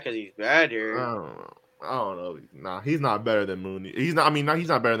 Not because he's better. I don't know. Nah, he's not better than Mooney. He's not. I mean, he's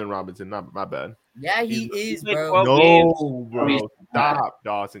not better than Robinson. Not my bad. Yeah, he is, bro. No, bro. Stop,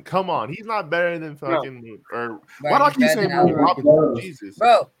 Dawson. Come on. He's not better than fucking. Why do I keep saying Robinson? Jesus,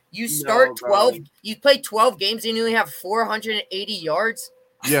 bro. You start 12. You play 12 games and you only have 480 yards.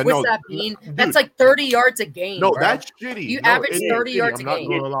 Yeah, what's that mean? Dude, that's like 30 yards a game. No, bro. That's shitty. You average 30 yards a game.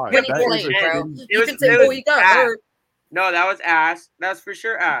 When he played, bro. You can say, "Oh, he got hurt." No, that was ass. That's for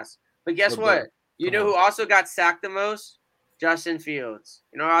sure ass. But guess what? You know who also got sacked the most? Justin Fields.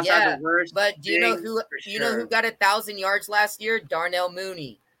 You know who also had the worst? But do you know who? You know who got 1,000 yards last year? Darnell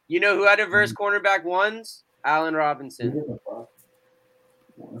Mooney. You know who had a verse cornerback ones? Allen Robinson.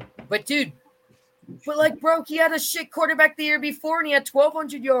 But dude, bro, he had a shit quarterback the year before, and he had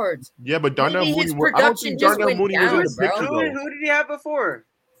 1,200 yards. Yeah, but Darnell Mooney. His production just went down, bro. Who did he have before?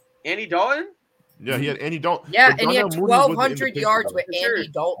 Andy Dalton. Yeah, he had Andy Dalton. Yeah, and he had 1,200 yards with Andy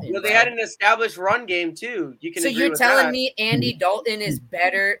Dalton. Well, they had an established run game too. You can. So you're telling me Andy Dalton is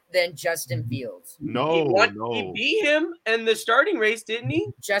better than Justin Fields? No, he beat him in the starting race, didn't he?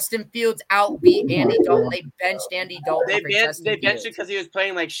 Justin Fields outbeat Andy Dalton. They benched Andy Dalton. They benched it because he was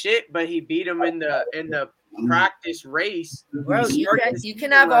playing like shit, but he beat him in the practice race. Bro, you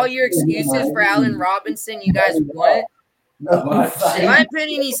can have all your excuses for Allen Robinson. You guys want. In my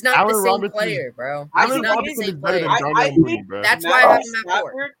opinion, he's not the same player, bro. He's not the same player. I think that's why I have him at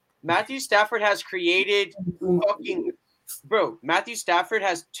 4. Matthew Stafford has created fucking bro. Matthew Stafford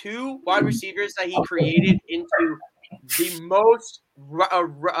has 2 wide receivers that he created into the most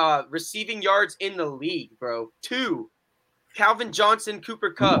receiving yards in the league, bro. 2. Calvin Johnson, Cooper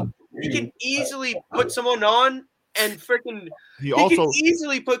Kupp. He can easily put someone on and freaking he can also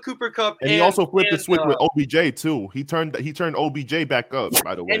easily put Cooper Kupp and he also flipped the switch with OBJ too. He turned OBJ back up,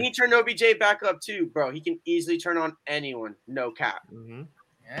 by the way. And he turned OBJ back up too, bro. He can easily turn on anyone, no cap. Mm-hmm.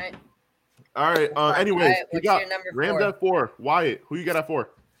 All right. Anyways, what's you got your number Rams 4? at 4. Wyatt, who you got at 4?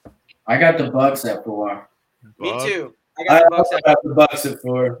 I got the Bucks at 4. Me too. I got the Bucks at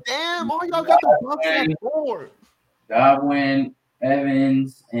 4. Damn, all y'all got the Bucks at 4. Godwin,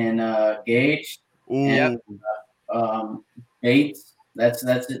 Evans, and Gage. Ooh. And, Bates. That's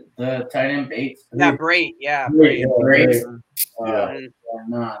it. The tight end Bates. Yeah, Brait. Yeah, Brait. Yeah.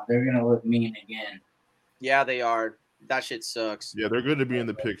 Nah, they're gonna look mean again. Yeah, they are. That shit sucks. Yeah, they're going to be in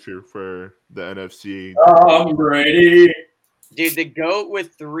the picture for the NFC. Brady. Dude, the GOAT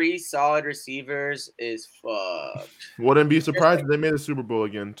with 3 solid receivers is fucked. Wouldn't be surprised if they made a Super Bowl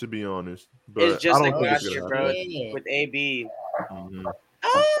again, to be honest. But It's just I don't like think last it's year, gonna bro, happen. with AB. Mhm.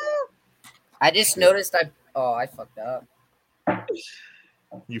 I just noticed I fucked up.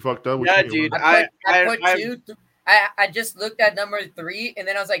 You fucked up? Yeah, dude. I just looked at number 3, and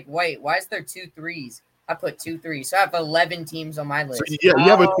then I was like, wait, why is there 2 3s? I put 2 3s, so I have 11 teams on my list. So, yeah, you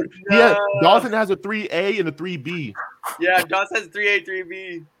have Dawson has a 3A and a 3B. Yeah, Dawson has 3A,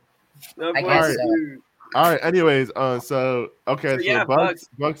 3B. I guess so. All right. Anyways, so yeah, Bucks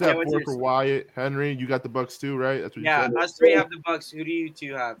at 4 what's for Wyatt. Henry, you got the Bucks too, right? That's what you said. Us 3 have the Bucks. Who do you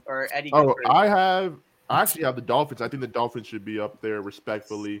 2 have? Or Eddie? I actually have the Dolphins. I think the Dolphins should be up there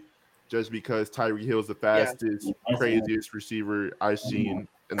respectfully, just because Tyreek Hill's the fastest, craziest receiver I've seen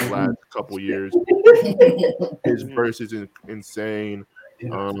in the last couple years. His burst is insane.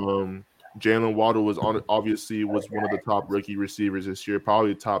 Jalen Waddle was obviously one of the top rookie receivers this year,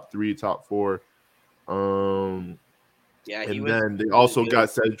 probably top 3, top 4. And then they also got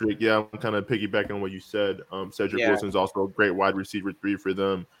Cedric. Yeah, I'm kind of piggybacking on what you said. Cedric Wilson's also a great wide receiver 3 for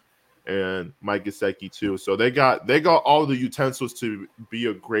them, and Mike Gesicki too. So they got all the utensils to be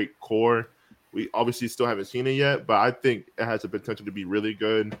a great core. We obviously still haven't seen it yet, but I think it has the potential to be really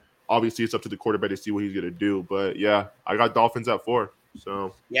good. Obviously, it's up to the quarterback to see what he's gonna do. But yeah, I got Dolphins at 4.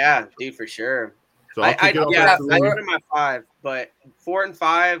 So yeah, dude, for sure. So I give him my 5, but 4 and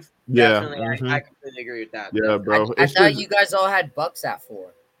 5. Definitely, I completely agree with that. Yeah, bro. I thought you guys all had Bucks at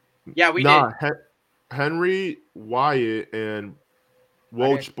 4. Yeah, we did. Henry, Wyatt, and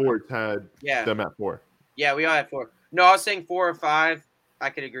Woj Sports had them at 4. Yeah, we all had 4. No, I was saying 4 or 5. I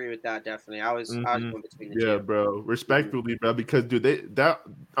could agree with that, definitely. I was going between the 2. Yeah, bro. Respectfully, bro, because dude,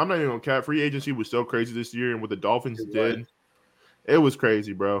 I'm not even gonna cap. Free agency was so crazy this year, and what the Dolphins did, it was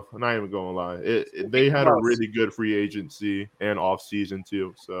crazy, bro. I'm not even gonna lie. They had a really good free agency and off season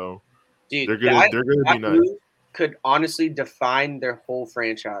too. So dude, they're gonna be nice. Could honestly define their whole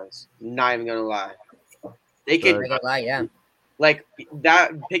franchise. Not even gonna lie. They could like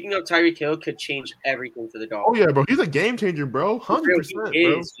that. Picking up Tyreek Hill could change everything for the Dolphins. Oh yeah, bro. He's a game changer, bro. 100%. He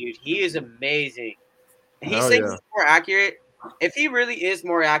is, dude. He is amazing. He's saying he's more accurate. If he really is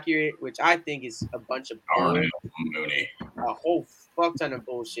more accurate, which I think is a bunch of a whole fuck ton of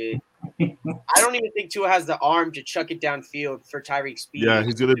bullshit. I don't even think Tua has the arm to chuck it downfield for Tyreek Speed. Yeah,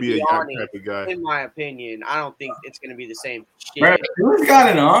 he's gonna be a type of guy. In my opinion, I don't think it's gonna be the same shit. Bro, Tua's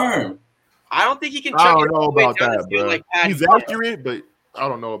got an arm. I don't think he can. I don't know about that, bro. Like he's accurate, but I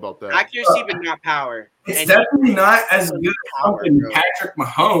don't know about that. Accuracy, but not power. It's definitely not as good as Patrick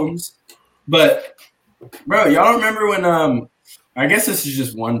Mahomes. But bro, y'all don't remember when I guess this is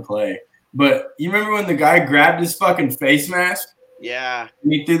just one play, but you remember when the guy grabbed his fucking face mask? Yeah.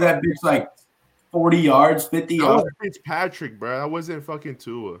 And he threw that bitch like 40 yards, 50 yards. That was Fitzpatrick, bro. That wasn't fucking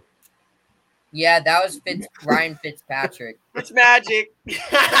Tua. Yeah, that was Ryan Fitzpatrick. Fitzmagic.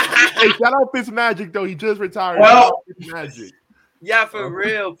 Hey, shout out Fitzmagic, though. He just retired. Well, Fitzmagic. Yeah, for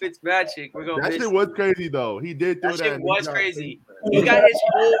real, Fitzmagic. That shit was crazy, though. He did do that. That shit was crazy. He got his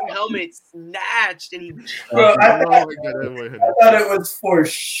whole helmet snatched, and he. Bro, I thought it was for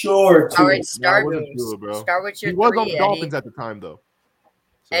sure. All right, start with your. He was 3, on the Dolphins at the time, though.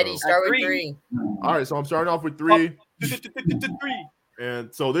 So. Eddie, start with 3. All right, so I'm starting off with 3.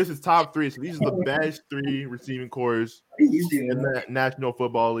 And so this is top 3. So these are the best 3 receiving cores in the National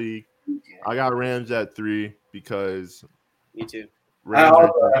Football League. I got Rams at 3 because me too.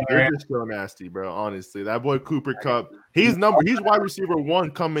 They're just so nasty, bro. Honestly, that boy Cooper Kupp, he's wide receiver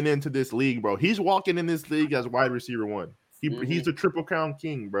 1 coming into this league, bro. He's walking in this league as wide receiver 1. He's a triple crown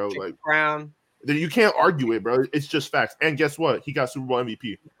king, bro. Crown. You can't argue it, bro. It's just facts. And guess what? He got Super Bowl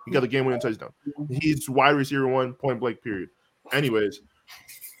MVP. He got the game-winning touchdown. He's wide receiver 1, point blank. Period. Anyways,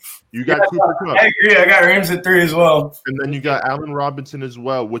 You got Cooper Kupp. I agree. I got Rams at 3 as well. And then you got Allen Robinson as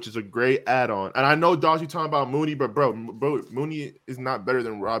well, which is a great add-on. And I know, Dawes, you talking about Mooney, but bro, Mooney is not better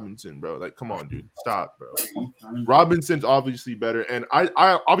than Robinson, bro. Like, come on, dude, stop, bro. Robinson's obviously better, and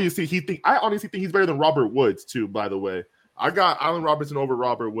I honestly think he's better than Robert Woods too. By the way, I got Allen Robinson over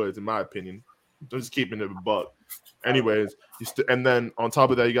Robert Woods in my opinion. Just keeping it a buck. Anyways, and then on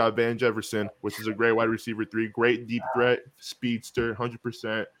top of that, you got Van Jefferson, which is a great wide receiver 3, great deep threat, speedster,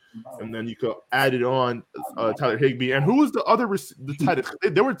 100%. And then you could add it on Tyler Higbee. And who was the other the tight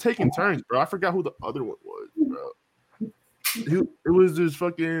end? They were taking turns, bro. I forgot who the other one was, bro. It was just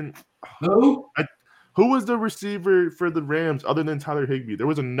fucking Who? Who was the receiver for the Rams other than Tyler Higbee? There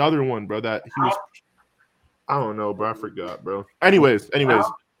was another one, bro. That he was. I don't know, bro. I forgot, bro. Anyways.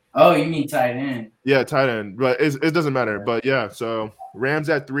 Oh, you mean tight end? Yeah, tight end. But it doesn't matter. But yeah, so Rams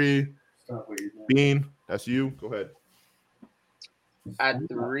at 3. Bean, that's you. Go ahead. At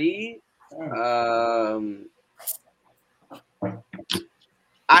 3, I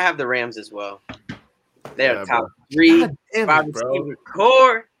have the Rams as well. They're top 3 wide receiver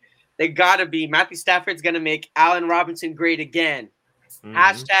core. They gotta be. Matthew Stafford's gonna make Allen Robinson great again. Mm-hmm.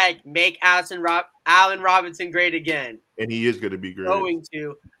 Hashtag make Allen Robinson great again. And he is gonna be great.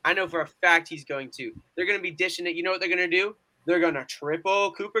 I know for a fact he's going to. They're gonna be dishing it. You know what they're gonna do? They're gonna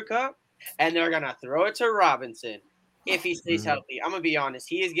triple Cooper Kupp, and they're gonna throw it to Robinson. If he stays healthy, I'm gonna be honest.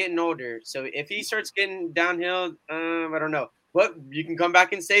 He is getting older, so if he starts getting downhill, I don't know. But you can come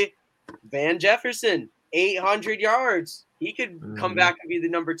back and say Van Jefferson, 800 yards. He could come back and be the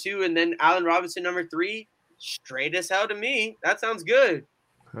number 2, and then Allen Robinson number 3. Straight as hell to me. That sounds good.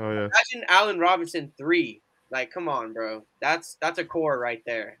 Oh yeah. Imagine Allen Robinson 3. Like, come on, bro. That's a core right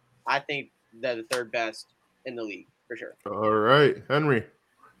there. I think they're the 3rd best in the league for sure. All right, Henry.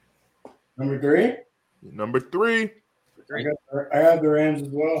 Number 3. Number 3. I got the Rams as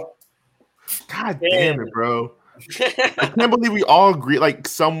well. God damn it, bro. I can't believe we all agree, like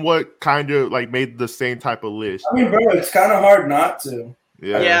somewhat kind of like made the same type of list. I mean, bro, it's kind of hard not to.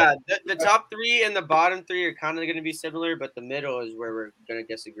 Yeah. The top 3 and the bottom 3 are kind of going to be similar, but the middle is where we're going to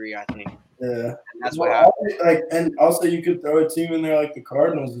disagree, I think. Yeah. And that's what happened. And also you could throw a team in there like the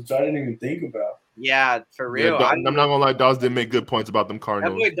Cardinals, which I didn't even think about. Yeah, for real. Yeah, I'm not gonna lie, Dawes didn't make good points about them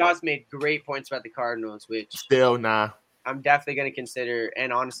Cardinals. That boy Dawes made great points about the Cardinals, which still nah. I'm definitely going to consider,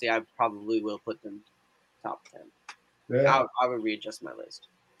 and honestly, I probably will put them top 10. Yeah. I would readjust my list.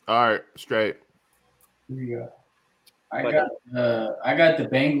 All right, straight. Yeah. I got the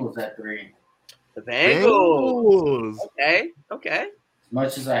Bengals at 3. The Bengals. Okay. As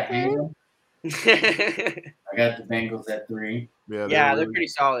much as I hate them, I got the Bengals at 3. Yeah, they're pretty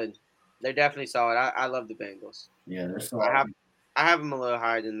solid. They're definitely solid. I love the Bengals. Yeah, they're solid. I have them a little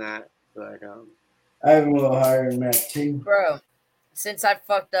higher than that, but I have them a little higher than that too. Bro, since I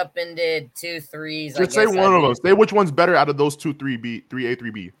fucked up and did 2 3s, just say one of them. Say which one's better out of those 2 3B, 3A,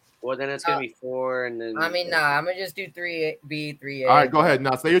 3B. Well, then it's gonna be 4, and then. I mean, I'm gonna just do 3B, 3A. All right, go ahead.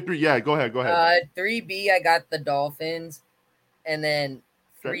 Now say your 3. Yeah, go ahead. 3B, I got the Dolphins, and then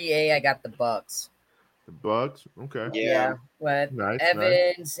 3A, I got the Bucks. The Bucks, okay. Yeah, with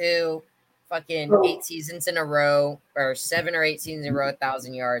Evans, who fucking 8 seasons in a row, or 7 or 8 seasons in a row,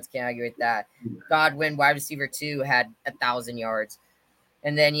 1,000 yards. Can't argue with that. Godwin, wide receiver 2, had 1,000 yards,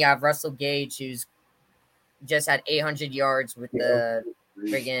 and then you have Russell Gage, who's just had 800 yards with the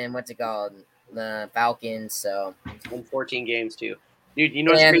friggin' what's it called, the Falcons. So in 14 games too, dude. You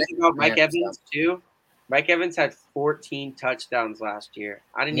know what's crazy about Mike Evans too? Mike Evans had 14 touchdowns last year.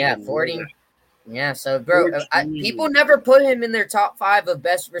 I didn't even 14. Know that. Yeah, so bro, people never put him in their top 5 of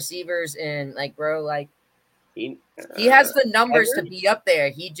best receivers, and like, bro, like he has the numbers to be up there.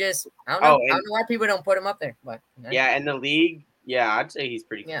 He just I don't know why people don't put him up there. But yeah, in the league, yeah, I'd say he's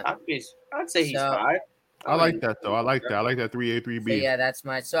pretty. Yeah. I'd say he's 5. I like that though. I like that. I like that 3A, 3B. So yeah, that's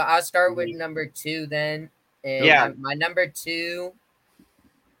my. So I'll start with number 2 then. And my number 2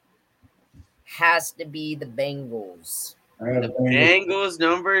 has to be the Bengals. The Bengals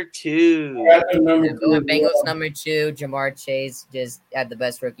number 2. Bengals number 2. Jamar Chase just had the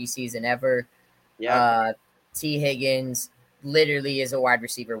best rookie season ever. Yeah. T. Higgins literally is a wide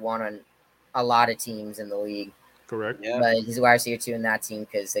receiver 1 on a lot of teams in the league. Correct. Yeah. But he's a wide receiver 2 in that team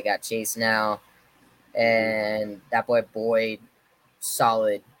because they got Chase now. And that boy Boyd,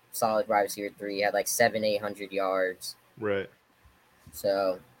 solid wide receiver 3. Had like 700-800 yards. Right.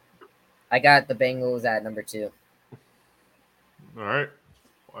 So I got the Bengals at number 2. All right,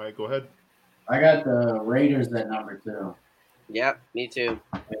 go ahead. I got the Raiders at number 2. Yep, me too.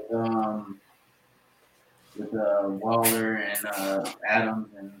 With Waller and Adams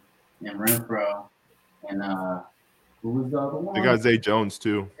and Renfro and Who was the other one? They got Zay Jones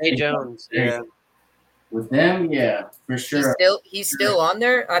too. Zay Jones, yeah. With them, yeah, for sure. He's still on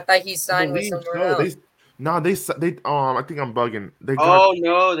there. I thought he signed with somewhere else. They I think I'm bugging. They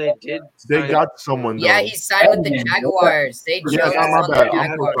did. They got someone though. Yeah, he signed with the Jaguars. Zay Jones my on bad. the I'm so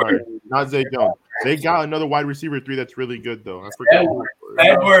Jaguars. sorry. Not Zay Jones. They got another wide receiver 3 that's really good though. I forgot.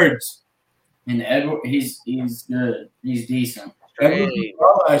 Edwards. And Edward, he's good. He's decent. Edwards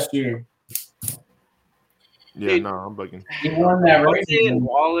was last year. Yeah, no, I'm bugging. He won that race. And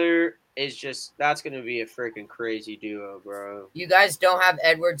Waller is that's gonna be a freaking crazy duo, bro. You guys don't have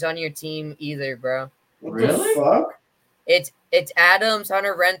Edwards on your team either, bro. What the fuck? It's Adams,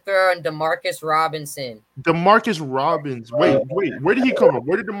 Hunter Renfrow, and DeMarcus Robinson. DeMarcus Robinson. Wait. Where did he come from?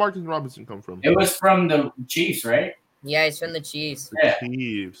 Where did DeMarcus Robinson come from? It was from the Chiefs, right? Yeah, he's from the Chiefs. Yeah.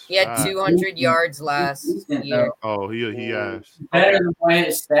 Chiefs. He had 200 yards last year. Oh, he has. Better than what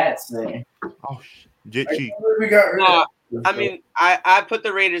his stats say. Oh, get cheap. We got I mean, I put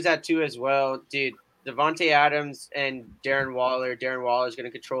the Raiders at 2 as well, dude. Devontae Adams and Darren Waller. Darren Waller is going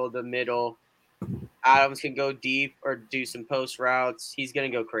to control the middle. Adams can go deep or do some post routes. He's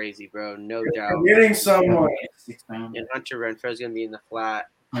going to go crazy, bro. No doubt. We're getting someone. And Hunter Renfrow is going to be in the flat.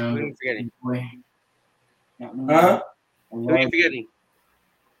 Who are you forgetting? Huh? Who are you forgetting?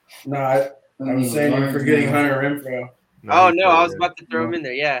 No, I was saying you're forgetting Hunter Renfrow. No, I was about to throw him in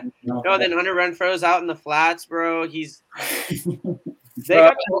there. Yeah. No, then Hunter Renfro's out in the flats, bro.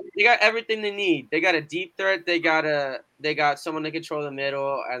 They got everything they need. They got a deep threat. They got someone to control the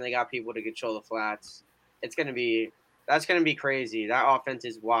middle, and they got people to control the flats. That's gonna be crazy. That offense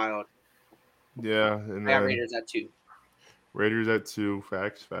is wild. Yeah, and I got Raiders at 2. Raiders at 2.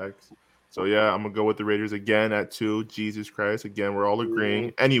 Facts. So yeah, I'm gonna go with the Raiders again at 2. Jesus Christ, again we're all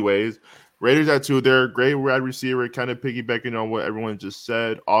agreeing. Anyways, Raiders at 2. They're a great wide receiver, kind of piggybacking on what everyone just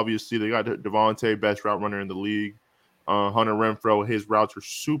said. Obviously, they got Devontae, best route runner in the league. Hunter Renfrow, his routes are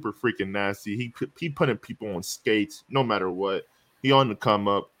super freaking nasty. He putting people on skates no matter what. He on the come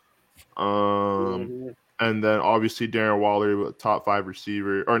up. And then obviously Darren Waller, top 5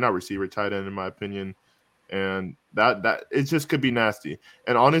 receiver, or not receiver, tight end in my opinion. And that it just could be nasty.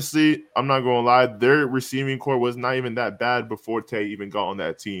 And honestly, I'm not gonna lie, their receiving core was not even that bad before Tay even got on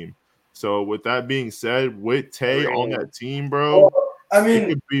that team. So with that being said, with Tay on that team, bro, I mean, it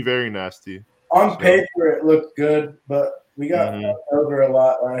could be very nasty. On paper, it looked good, but we got over a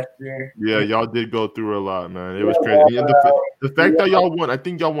lot last year. Yeah, y'all did go through a lot, man. It was crazy. And the fact that y'all won, I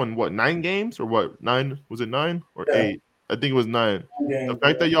think y'all won, what, 9 games? Or what, 9? Was it 9 or 8? I think it was 9. The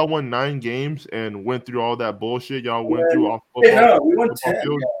fact that y'all won 9 games and went through all that bullshit y'all went through off football. We won 10.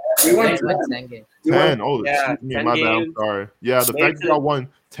 We won 10 games. 10. Oh, yeah, excuse me, 10 my bad. games. I'm sorry. Yeah, the fact that y'all won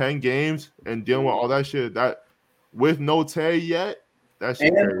 10 games and dealing with all that shit, that with no Tay yet, that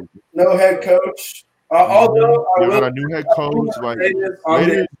shit crazy. No head coach. Although you got a new head coach, like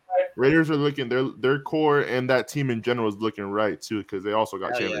Raiders are looking, their core and that team in general is looking right too, because they also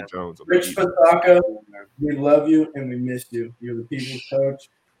got Chandler Jones. Rich Pasaka, we love you and we miss you. You're the people's coach,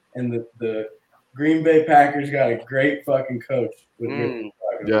 and the Green Bay Packers got a great fucking coach.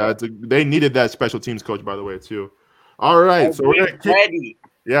 Yeah, they needed that special teams coach, by the way, too. All right, so we're ready.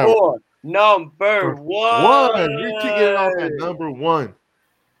 Yeah, for number 1. You're kicking it off at number 1,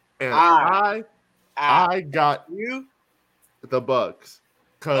 and I got you the Bucks.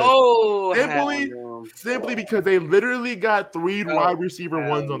 Simply because they literally got 3 wide receiver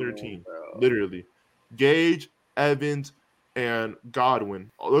ones on their team. Bro. Literally. Gage, Evans, and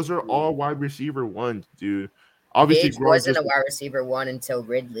Godwin. Those are all wide receiver ones, dude. Obviously, Gage wasn't a wide receiver 1 until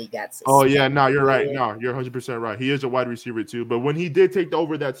Ridley got suspended. Oh, yeah, no, you're right. No, you're 100% right. He is a wide receiver, too. But when he did take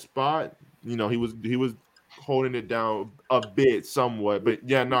over that spot, he was holding it down a bit, somewhat. But,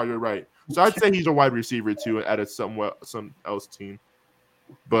 yeah, no, you're right. So I'd say he's a wide receiver, too, at some else team.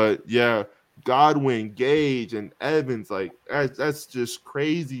 But, yeah, Godwin, Gage, and Evans, like, that's just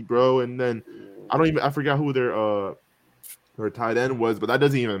crazy, bro. And then I forgot who their tight end was, but that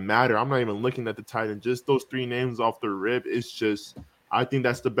doesn't even matter. I'm not even looking at the tight end. Just those 3 names off the rip. It's just, I think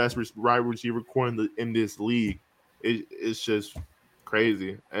that's the best wide receiver core in this league. It's just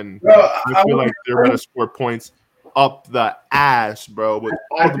crazy. And I feel like they're going to score points up the ass, bro, with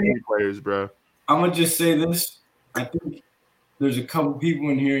all the players, bro. I'm going to just say this. I think there's a couple people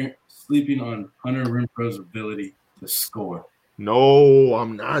in here sleeping on Hunter Renfrow's ability to score. No,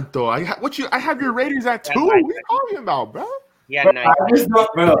 I'm not, though. I have your Raiders at 2. What are you talking about, bro? Yeah, bro, I just don't,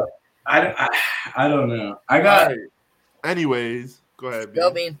 bro. I don't know. I got. Anyways, go ahead.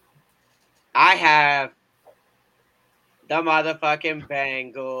 Go, Bean. I have the motherfucking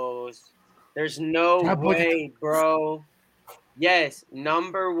Bengals. There's no way, bro. Yes,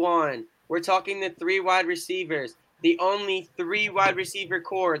 number 1. We're talking the 3 wide receivers. the only 3 wide receiver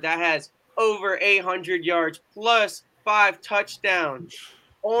core that has over 800 yards plus 5 touchdowns.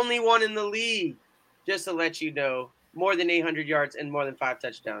 Only one in the league. Just to let you know, more than 800 yards and more than 5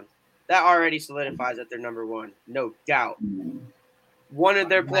 touchdowns. That already solidifies that they're number one, no doubt. One of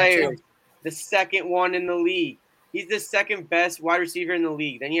their players, the second one in the league. He's the second best wide receiver in the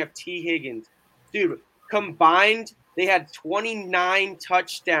league. Then you have T. Higgins. Dude, combined, they had 29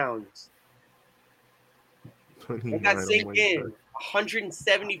 touchdowns. Let that sink in.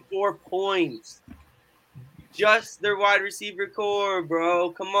 174 points. Just their wide receiver core,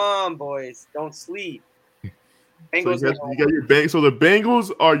 bro. Come on, boys. Don't sleep. Bengals. So you got your Bengals. So the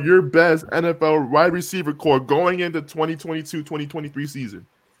Bengals are your best NFL wide receiver core going into 2022-2023 season.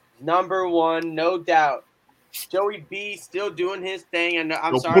 Number one, no doubt. Joey B still doing his thing, and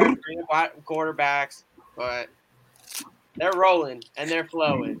I'm sorry to bring up quarterbacks, but they're rolling and they're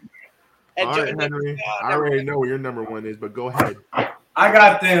flowing. And all right, Henry, I already know what your number one is, but go ahead. I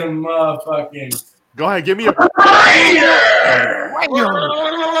got them motherfucking. Go ahead, give me a Raider. I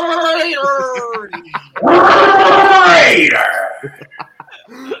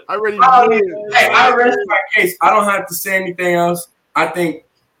already Hey, I rest my case. I don't have to say anything else. I think,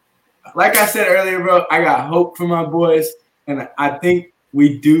 like I said earlier, bro, I got hope for my boys, and I think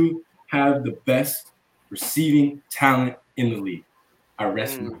we do have the best receiving talent in the league. I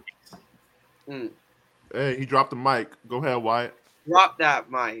rest my case. Hey, he dropped the mic. Go ahead, Wyatt. Drop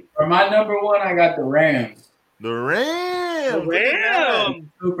that mic. For my number one, I got the Rams. The Rams.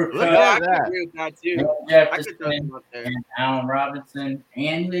 Super Look I at could that. agree with that too. Jefferson I could throw them up there. and Allen Robinson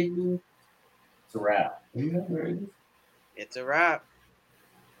and Higbee. It's a wrap. It's a wrap.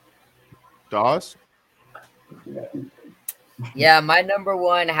 Dawes? Yeah, my number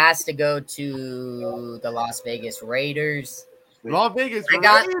one has to go to the Las Vegas Raiders. Las Vegas I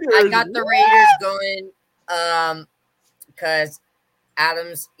got the Raiders going because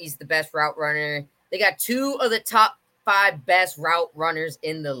Adams, he's the best route runner. They got 2 of the top 5 best route runners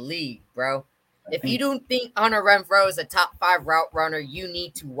in the league, bro. If you don't think Hunter Renfrow is a top 5 route runner, you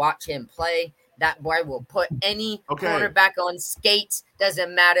need to watch him play. That boy will put any quarterback on skates.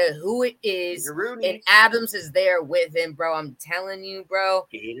 Doesn't matter who it is. And Adams is there with him, bro. I'm telling you, bro.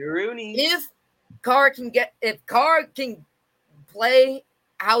 If Carr can play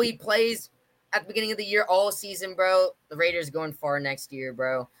how he plays at the beginning of the year all season, bro, the Raiders going far next year,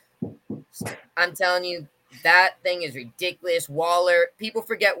 bro. I'm telling you, that thing is ridiculous. Waller, people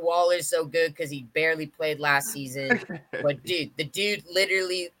forget Waller's so good because he barely played last season. But, dude, the dude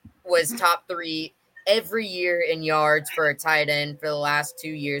literally was top 3 every year in yards for a tight end for the last 2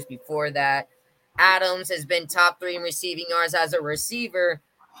 years before that. Adams has been top 3 in receiving yards as a receiver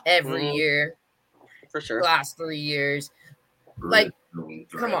every year. For sure. The last 3 years. Like,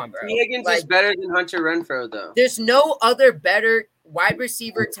 come on, bro. Higgins is better than Hunter Renfrow, though. There's no other better wide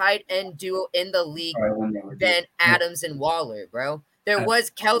receiver tight end duo in the league than Adams and Waller, bro. There was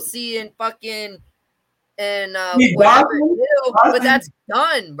Kelsey and fucking whatever, but that's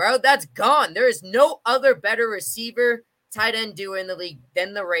done, bro. That's gone. There is no other better receiver tight end duo in the league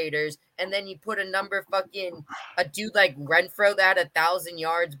than the Raiders. And then you put a dude like Renfrow that had 1,000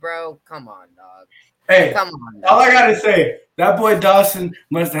 yards, bro. Come on, dog. Hey, come on. All I gotta say, that boy Dawson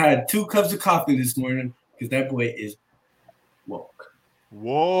must have had 2 cups of coffee this morning because that boy is woke.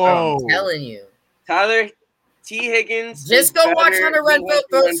 Whoa! I'm telling you, Tyler T. Higgins. Just go watch Hunter Renfrow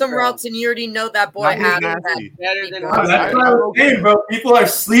throw some routes, and you already know that boy Adams better than that's what I'm saying, bro. People are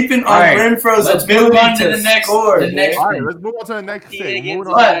sleeping on Renfrow's ability to score. All right, let's move on to the next thing.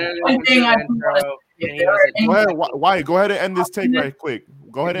 One thing I do go ahead, Wyatt. Go ahead and end this take right quick.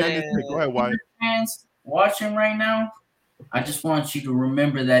 Go ahead and end this take. Go ahead, Wyatt. Fans watching right now, I just want you to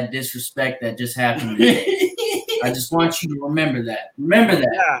remember that disrespect that just happened today. I just want you to remember that. Remember that.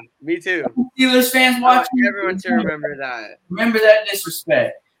 Yeah, me too. Steelers fans watching. Everyone to remember that. Remember that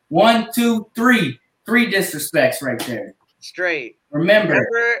disrespect. 1, 2, 3. 3 disrespects right there. Straight. Remember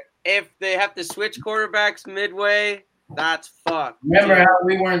if they have to switch quarterbacks midway, that's fucked. Remember how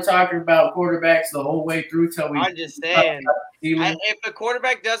we weren't talking about quarterbacks the whole way through till we. I'm just saying. If a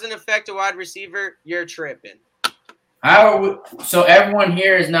quarterback doesn't affect a wide receiver, you're tripping. So everyone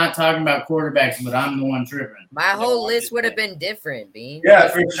here is not talking about quarterbacks, but I'm the one tripping. My whole list would have been different, Bean. Yeah,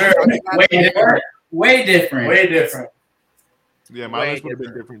 for sure. Way different. Yeah, my list would have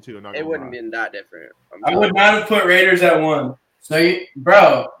been different too. It wouldn't have been that different. I would not have put Raiders at 1. So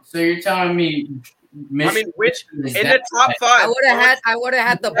you're telling me? I mean, which in the top 5? I would have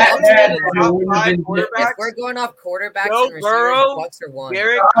had the Bucks. If we're going off quarterbacks and receivers, the Bucks are 1.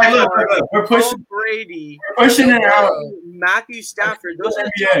 Look, we're pushing Brady. We're pushing it out. Matthew Stafford. Those are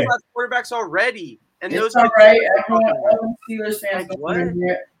the top 5 quarterbacks already. And it's those all are right. Everyone Steelers fans don't what? remember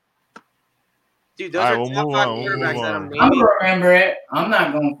it. Dude, those are top 5 quarterbacks that I'm I'm naming. gonna remember it. I'm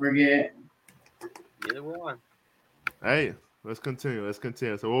not gonna forget. Neither will I. Hey, let's continue.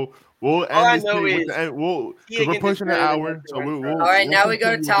 So we'll All I end this know thing with is the end. Because Higgins we're is pushing an better than hour, so Hunter we'll All right, we'll now we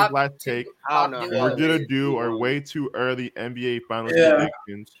go to continue with this top last take. I don't know. And we're duos. gonna do our way too early NBA Finals Yeah.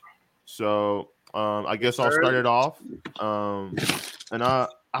 predictions. So I guess I'll start it off. And I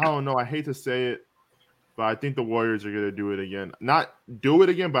don't know. I hate to say it, but I think the Warriors are gonna do it again. Not do it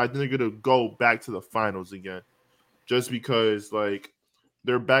again, but I think they're gonna go back to the finals again. Just because like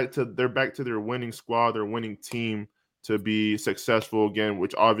they're back to their winning squad, their winning team to be successful again,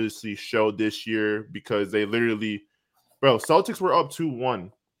 which obviously showed this year because they literally, Celtics were up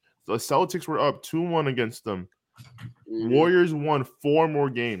 2-1. The Celtics were up 2-1 against them. Warriors won 4 more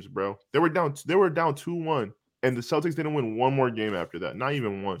games, bro. They were down 2-1, and the Celtics didn't win one more game after that, not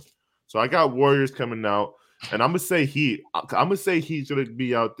even one. So I got Warriors coming out, and I'm gonna say Heat. I'm gonna say Heat's gonna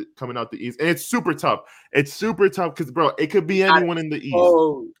be coming out the East, and it's super tough. It's super tough because, bro, it could be anyone in the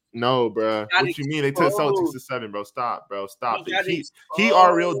East. No, bro. What you mean? They took Celtics to 7, bro. Stop, bro. Stop it. Heat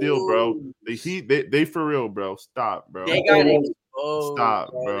are real deal, bro. The Heat, they for real, bro. Stop, bro. They got exposed.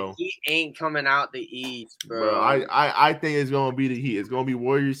 Stop, bro. The Heat ain't coming out the East, bro. I think it's gonna be the Heat. It's gonna be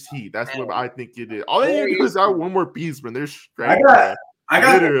Warriors Heat. That's what I think it is. All they need to do is add one more piece, man. They're straight. I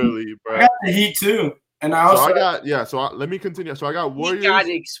got literally, bro. I got the Heat too. And I also let me continue. So I got Warriors. He got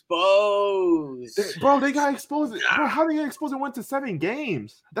exposed. They got exposed. Bro, how they get exposed and went to 7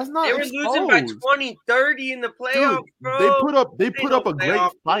 games? That's not They were exposed. losing by 20-30 in the playoffs, Dude, bro. They put up a great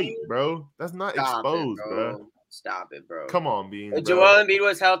fight, bro. That's not exposed, bro. Stop it, bro. Come on, Bean. If Joel Embiid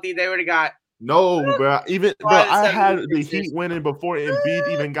was healthy, they would have got bro. I had the Heat position. winning before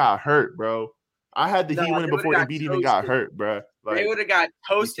Embiid even got hurt, bro. I had the Heat winning before Embiid even got hurt, bro. Like, they would have got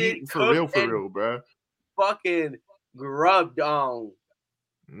toasted, for real, bro. Fucking grubbed on.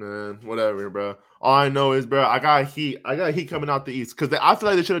 Man, whatever, bro. All I know is, bro, I got Heat coming out the East because I feel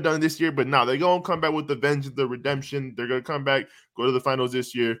like they should have done it this year, but now they're gonna come back with the vengeance, the redemption. They're gonna come back, go to the finals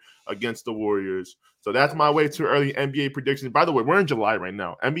this year against the Warriors. So that's my way too early NBA predictions. By the way, we're in July right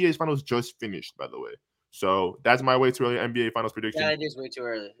now. NBA's finals just finished, by the way. So that's my way too early NBA finals prediction. Yeah, it is way too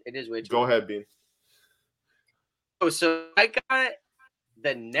early. Go ahead, Bean. Oh, so I got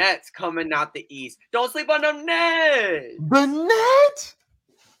the Nets coming out the East. Don't sleep on them Nets. The Nets?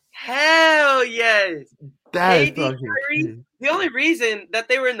 Hell yes. That's KD, Kyrie, the only reason that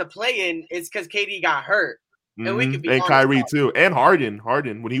they were in the play-in is because KD got hurt. And we could be and Kyrie too. And Harden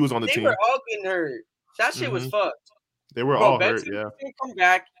when he was on the team. They were all getting hurt. That shit was fucked. They were all hurt, yeah. Come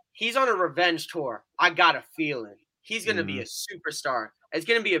back. He's on a revenge tour. I got a feeling. He's going to be a superstar. It's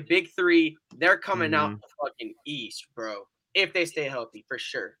going to be a big 3. They're coming out the fucking East, bro. If they stay healthy, for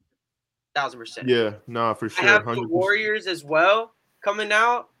sure. 1,000%. Yeah, nah, for sure. I have 100%. the Warriors as well coming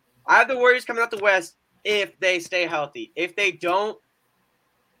out. I have the Warriors coming out the West if they stay healthy. If they don't,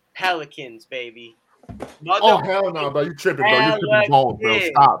 Pelicans, baby. Hell no, bro. You tripping, bro. You tripping balls, bro.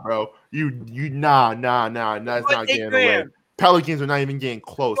 Stop, bro. Nah. That's not getting away. Pelicans are not even getting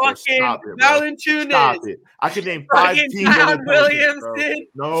close. Bro. Stop it, bro. Stop it. I can name 5 teams on the Pelicans,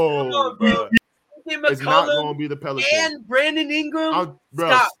 bro. No, bro. It's not going to be the Pelicans. And Brandon Ingram.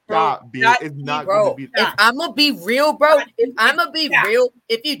 Stop, B. It's not going to be. If I'm going to be real, bro,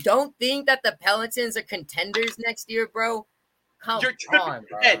 if you don't think that the Pelicans are contenders next year, bro, come on,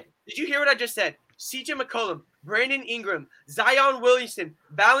 bro. Did you hear what I just said? CJ McCollum, Brandon Ingram, Zion Williamson,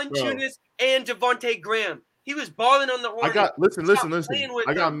 Valanciunas, and Devontae Graham. He was balling on the Hornets. Listen.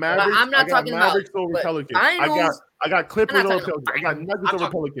 I got Mavericks. I'm not talking Mavericks about over Pelicans. I got Clippers over Pelicans. I got Nuggets over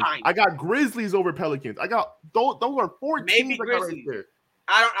Pelicans. I got Grizzlies over Pelicans. I got those are 4 teams I got right there.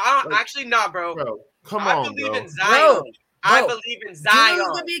 I don't actually not, bro. Come I on, believe bro. in Zion. I believe in Zion.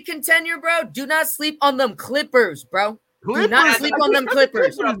 You to be a contender, bro. Do not sleep on them Clippers, bro. Clippers? Do not sleep on them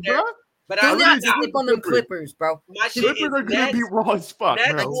Clippers, bro. But do not sleep on them Clippers, bro. Clippers are gonna be raw as fuck,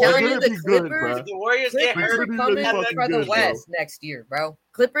 bro. I'm telling you, the Clippers, the Warriors get hurt. Clippers are coming for the West next year, bro.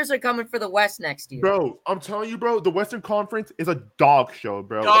 Clippers are coming for the West next year, bro. I'm telling you, bro. The Western Conference is a dog show,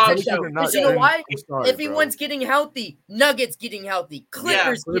 bro. Because you know why? Everyone's getting healthy. Nuggets getting healthy.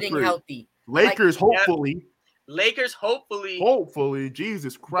 Clippers getting healthy. Lakers, hopefully. Lakers, hopefully. Hopefully,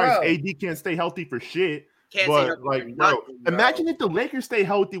 Jesus Christ, bro. AD can't stay healthy for shit. Bro, imagine if the Lakers stay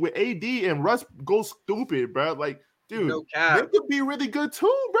healthy with AD and Russ goes stupid, bro. Like, dude, they could be really good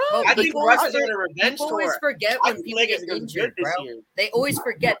too, bro. I think Russ is on a revenge tour. People always forget when people get injured, bro. They always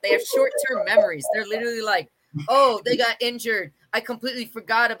forget. They have short-term memories. They're literally like, oh, they got injured. I completely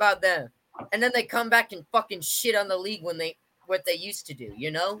forgot about them. And then they come back and fucking shit on the league when what they used to do, you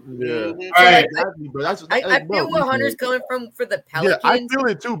know? Yeah. So, Right. Exactly, bro. I feel what Hunter's coming from for the Pelicans. Yeah, I feel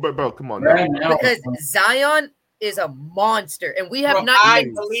it too, but bro, come on. Right now, because Zion is a monster, and we have Bro, not I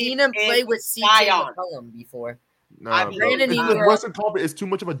even believe seen him in play with CJ Zion. McCollum before. Nah, bro. Brandon The Ingram- Western Conference is too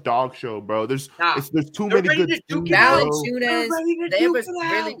much of a dog show, bro. There's too They're many ready good to duke teams, it out. bro. Valanciunas, they have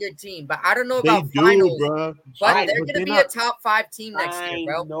a really good team, but I don't know They about do, finals. bro. But they're going to be a top 5 team next year,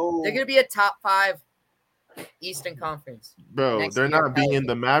 bro. know. They're going to be a top 5 Eastern Conference. Bro, next they're year, not being Pelicans.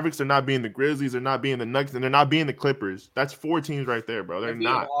 the Mavericks, they're not being the Grizzlies, they're not being the Nuggets, and they're not being the Clippers. That's 4 teams right there, bro. They're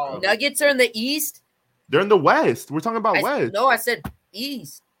not. Bro. Nuggets are in the East. They're in the West. We're talking about West. No, I said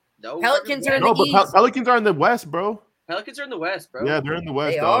East. No, Pelicans are in No, the but East. Pelicans are in the West, bro. Pelicans are in the West, bro. Yeah, they're in the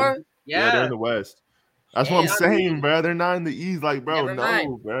West. They dog. are? Yeah, they're in the West. That's what I'm Damn. saying, bro. They're not in the East, like, bro. Never No,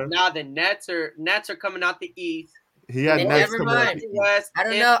 mind. bro. Now the Nets are coming out the East. He had Then Nets never coming out mind. the East. West. I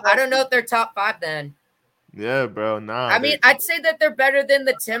don't know. I don't know if they're top 5 then. Yeah, bro. Nah. I mean, I'd say that they're better than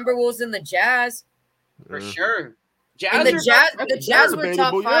the Timberwolves and the Jazz. For sure. And the Jazz were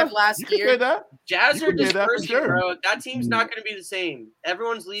top 5 last you can year. say that. Jazz You are can say just that for first, sure. bro. That team's not going to be the same.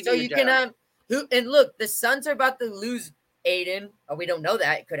 Everyone's leaving. So you can have who? And look, the Suns are about to lose Aiden. Oh, we don't know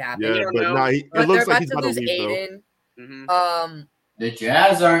that. It could happen. Yeah, but know. nah, it But looks they're like he's about about to to lose leave, though. Aiden. The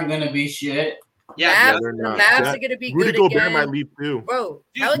Jazz aren't gonna be shit. Yeah, they're the not. Mavs are going to be Rudy good Gobert again. might leave too. Bro,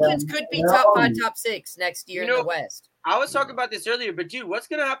 Pelicans could be top 5, top 6 next year in the West. I was talking about this earlier, but dude, what's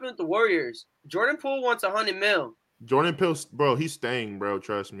going to happen with the Warriors? Jordan Poole wants $100 million. Jordan Poole, bro, he's staying, bro.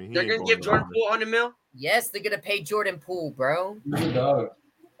 Trust me. They're going to give Jordan Poole $100 million? Yes, they're going to pay Jordan Poole, bro. Dog.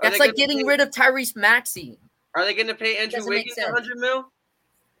 That's like getting rid of Tyrese Maxey. Are they going to pay Andrew Doesn't make Wiggins sense. $100 million?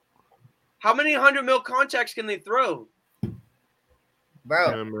 How many $100 million contracts can they throw? Bro,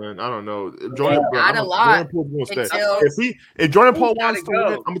 Yeah, man, I don't know. Jordan, bro, not a lot. Jordan Poole's gonna stay. Until- If Jordan Poole He's wants to gotta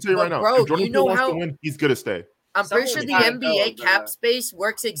win, go. I'm gonna tell you right now. Bro, If Jordan you know Poole wants how- to win, he's gonna stay. I'm pretty sure the Someone's NBA gotta go, cap bro. space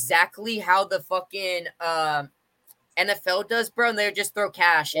works exactly how the fucking NFL does, bro. And they just throw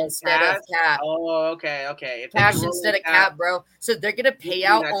cash instead of cap. Oh, okay. If they Cash can roll instead the of cap, bro. So they're gonna pay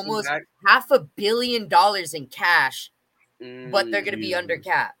out That's almost exact- $500 million in cash, but they're gonna be under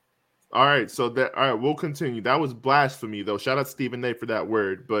cap. All right, so that all right, we'll continue. That was blasphemy, though. Shout out Stephen A for that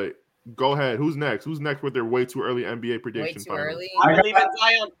word. But go ahead. Who's next? Who's next with their way too early NBA Way prediction? too early. I believe in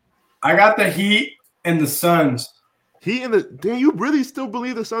Zion. I got the Heat and the Suns. He and the damn, you really still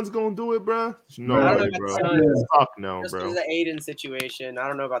believe the Suns gonna do it, bro? No I don't know way, about bro. the Suns. Fuck no, Just bro. because of the Aiden situation. I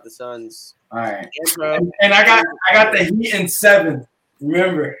don't know about the Suns. All right. Yeah, bro. And I got the Heat in 7.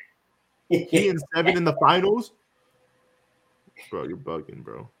 Remember. He and 7 in the finals, bro. You're bugging,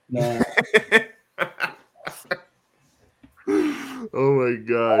 bro. Nah. Oh my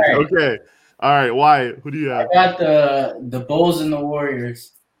god. All right. Okay. All right. Why? Who do you I have? got the Bulls and the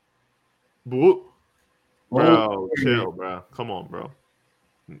Warriors. Bro, Bulls. chill, bro. Come on, bro.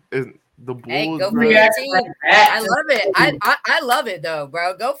 The Bulls, Hey, go for bro. your team. I love it. I love it though,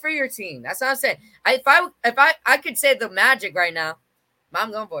 bro. Go for your team. That's what I'm saying. If I could say the Magic right now,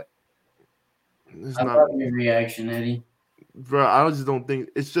 I'm going for it. It's I not, love your reaction, Eddie. bro. I just don't think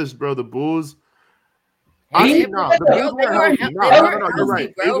it's just, bro. The Bulls. Hey, Honestly, no, the Bulls weren't healthy. No, you're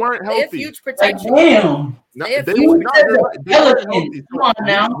right. They weren't They have healthy. huge Like, potential. damn. No, They have they huge were not. You're right. They weren't Pelicans. healthy. Come on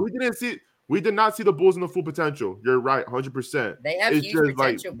now. We did not see the Bulls in the full potential. You're right, 100%. They have It's huge just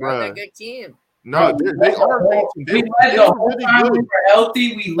like, potential, bro. They're a bruh. good team. No, they are. We They led were the whole really time we good. were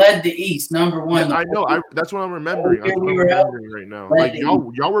healthy. We led the East, number one. Yeah, I know. That's what I'm remembering. That's what I'm remembering right now. Like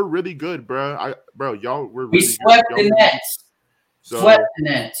y'all were really good, bro. Y'all were. We Really swept good. the Nets. So, Swept the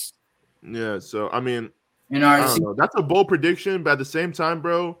Nets. yeah. So I mean, In I our don't know. That's a bold prediction, but at the same time,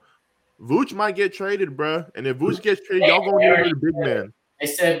 bro, Vooch might get traded, bro. And if Vooch gets traded, y'all gonna need another big man. they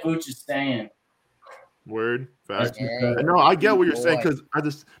said Vooch is staying. Word, fact. Yeah. No, I get what you're saying Boy.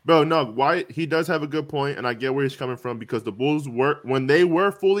 because no, why he does have a good point, and I get where he's coming from because the Bulls were when they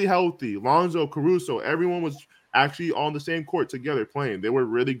were fully healthy, Lonzo, Caruso, everyone was actually on the same court together playing. They were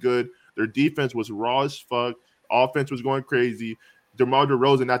really good. Their defense was raw as fuck. Offense was going crazy. DeMar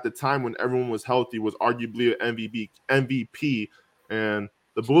DeRozan at the time when everyone was healthy was arguably an MVP, and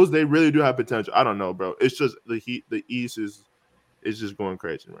the Bulls they really do have potential. I don't know, bro. It's just the East is just going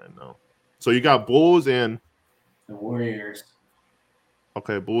crazy right now. So you got Bulls and The Warriors.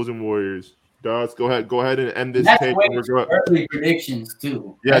 okay, Bulls and Warriors. Dogs, go ahead and end this That's tape. way And we're too going. early predictions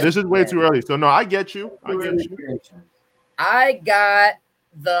too. Yeah, this is way too early. So no, I get you. I get Early you. predictions. I got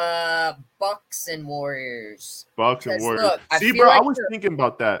the Bucks and Warriors. Bucks and Because, Warriors. look, I See, feel bro, I like was thinking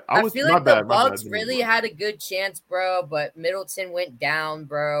about that. I was feel my like bad, the my bad. Bucks really had a good chance, bro, but Middleton went down,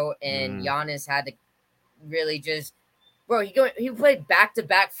 bro, and Giannis had to really just, bro. He played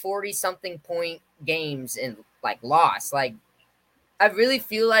back-to-back 40-something point games and like lost. Like I really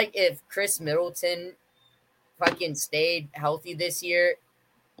feel like if Chris Middleton fucking stayed healthy this year,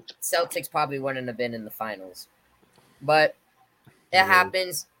 Celtics probably wouldn't have been in the finals. But it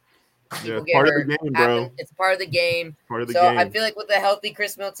happens. People get hurt. It's part of the game. I feel like with a healthy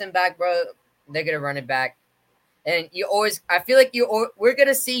Chris Middleton back, bro, they're gonna run it back. And I feel like we're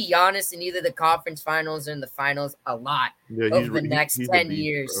gonna see Giannis in either the conference finals or in the finals a lot over the next 10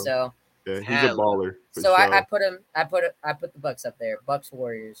 years. Bro. So yeah, he's a baller. So I put the Bucks up there. Bucks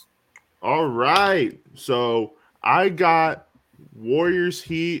Warriors. All right. So I got Warriors,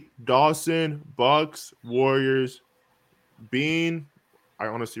 Heat, Dawson, Bucks, Warriors, Bean. I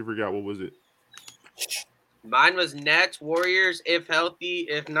honestly forgot, what was it? Mine was Nets, Warriors, if healthy.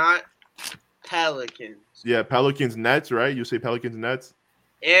 If not, Pelicans. Yeah, Pelicans, Nets, right? You say Pelicans, Nets?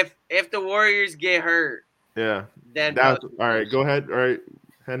 If the Warriors get hurt. Yeah. Then all right, go ahead. All right,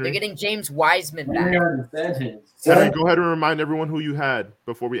 Henry. They're getting James Wiseman back. Henry, go ahead and remind everyone who you had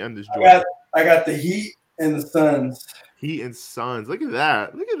before we end this joint. I got the Heat and the Suns. Heat and Suns. Look at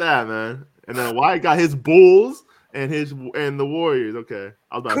that. Look at that, man. And then Wyatt got his Bulls and the Warriors. Okay.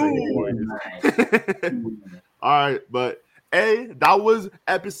 I was about to say Warriors. All right, but that was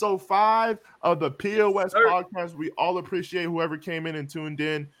episode 5 of the POS podcast. We all appreciate whoever came in and tuned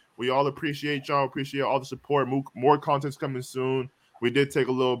in. We all appreciate y'all. Appreciate all the support. More content's coming soon. We did take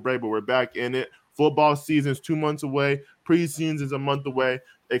a little break, but we're back in it. Football season's 2 months away. Preseason is a month away.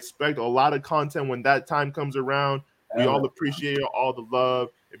 Expect a lot of content when that time comes around. We all appreciate all the love.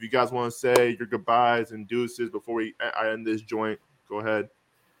 If you guys want to say your goodbyes and deuces before I end this joint, go ahead.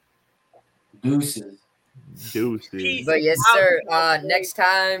 Deuces. But yes, sir. Next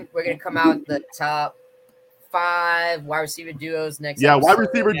time we're gonna come out the top 5 wide receiver duos next. Yeah, wide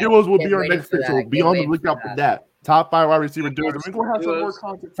receiver duos will be our next pick. So be on the lookout for that. Top 5 wide receiver duos. We're gonna have some more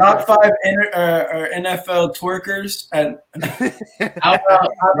content. Top 5 NFL twerkers. I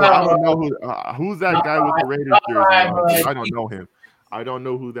don't know who's that guy with the Raiders jersey. I don't know him. I don't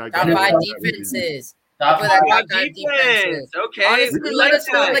know who that guy is. Top 5 defenses. Top 5 defenses. Okay. Honestly, let us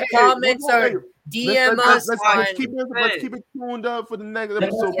know in the comments or DM us. Let's keep it tuned up for the next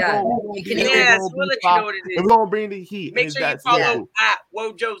episode. Yeah, we'll let you know what it is. We're gonna bring the heat. Make sure you follow at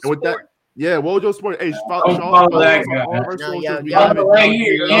Wojo Sport. Yeah, Wojo Sport. Hey, follow that guy. Right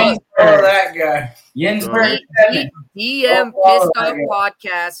here, follow that guy. Jensberg. DM Pissed Off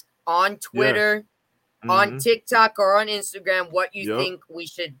Podcast on Twitter, on TikTok, or on Instagram. What you think we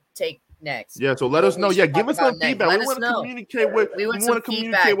should take next? Yeah, so let us know. Yeah, give us some feedback. We want to communicate with. We want to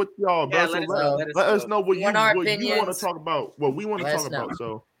communicate with y'all, bro. So let us know what you want to talk about. What we want to talk about.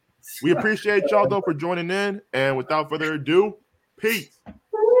 So we appreciate y'all though for joining in. And without further ado, peace.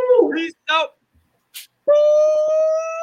 Peace out.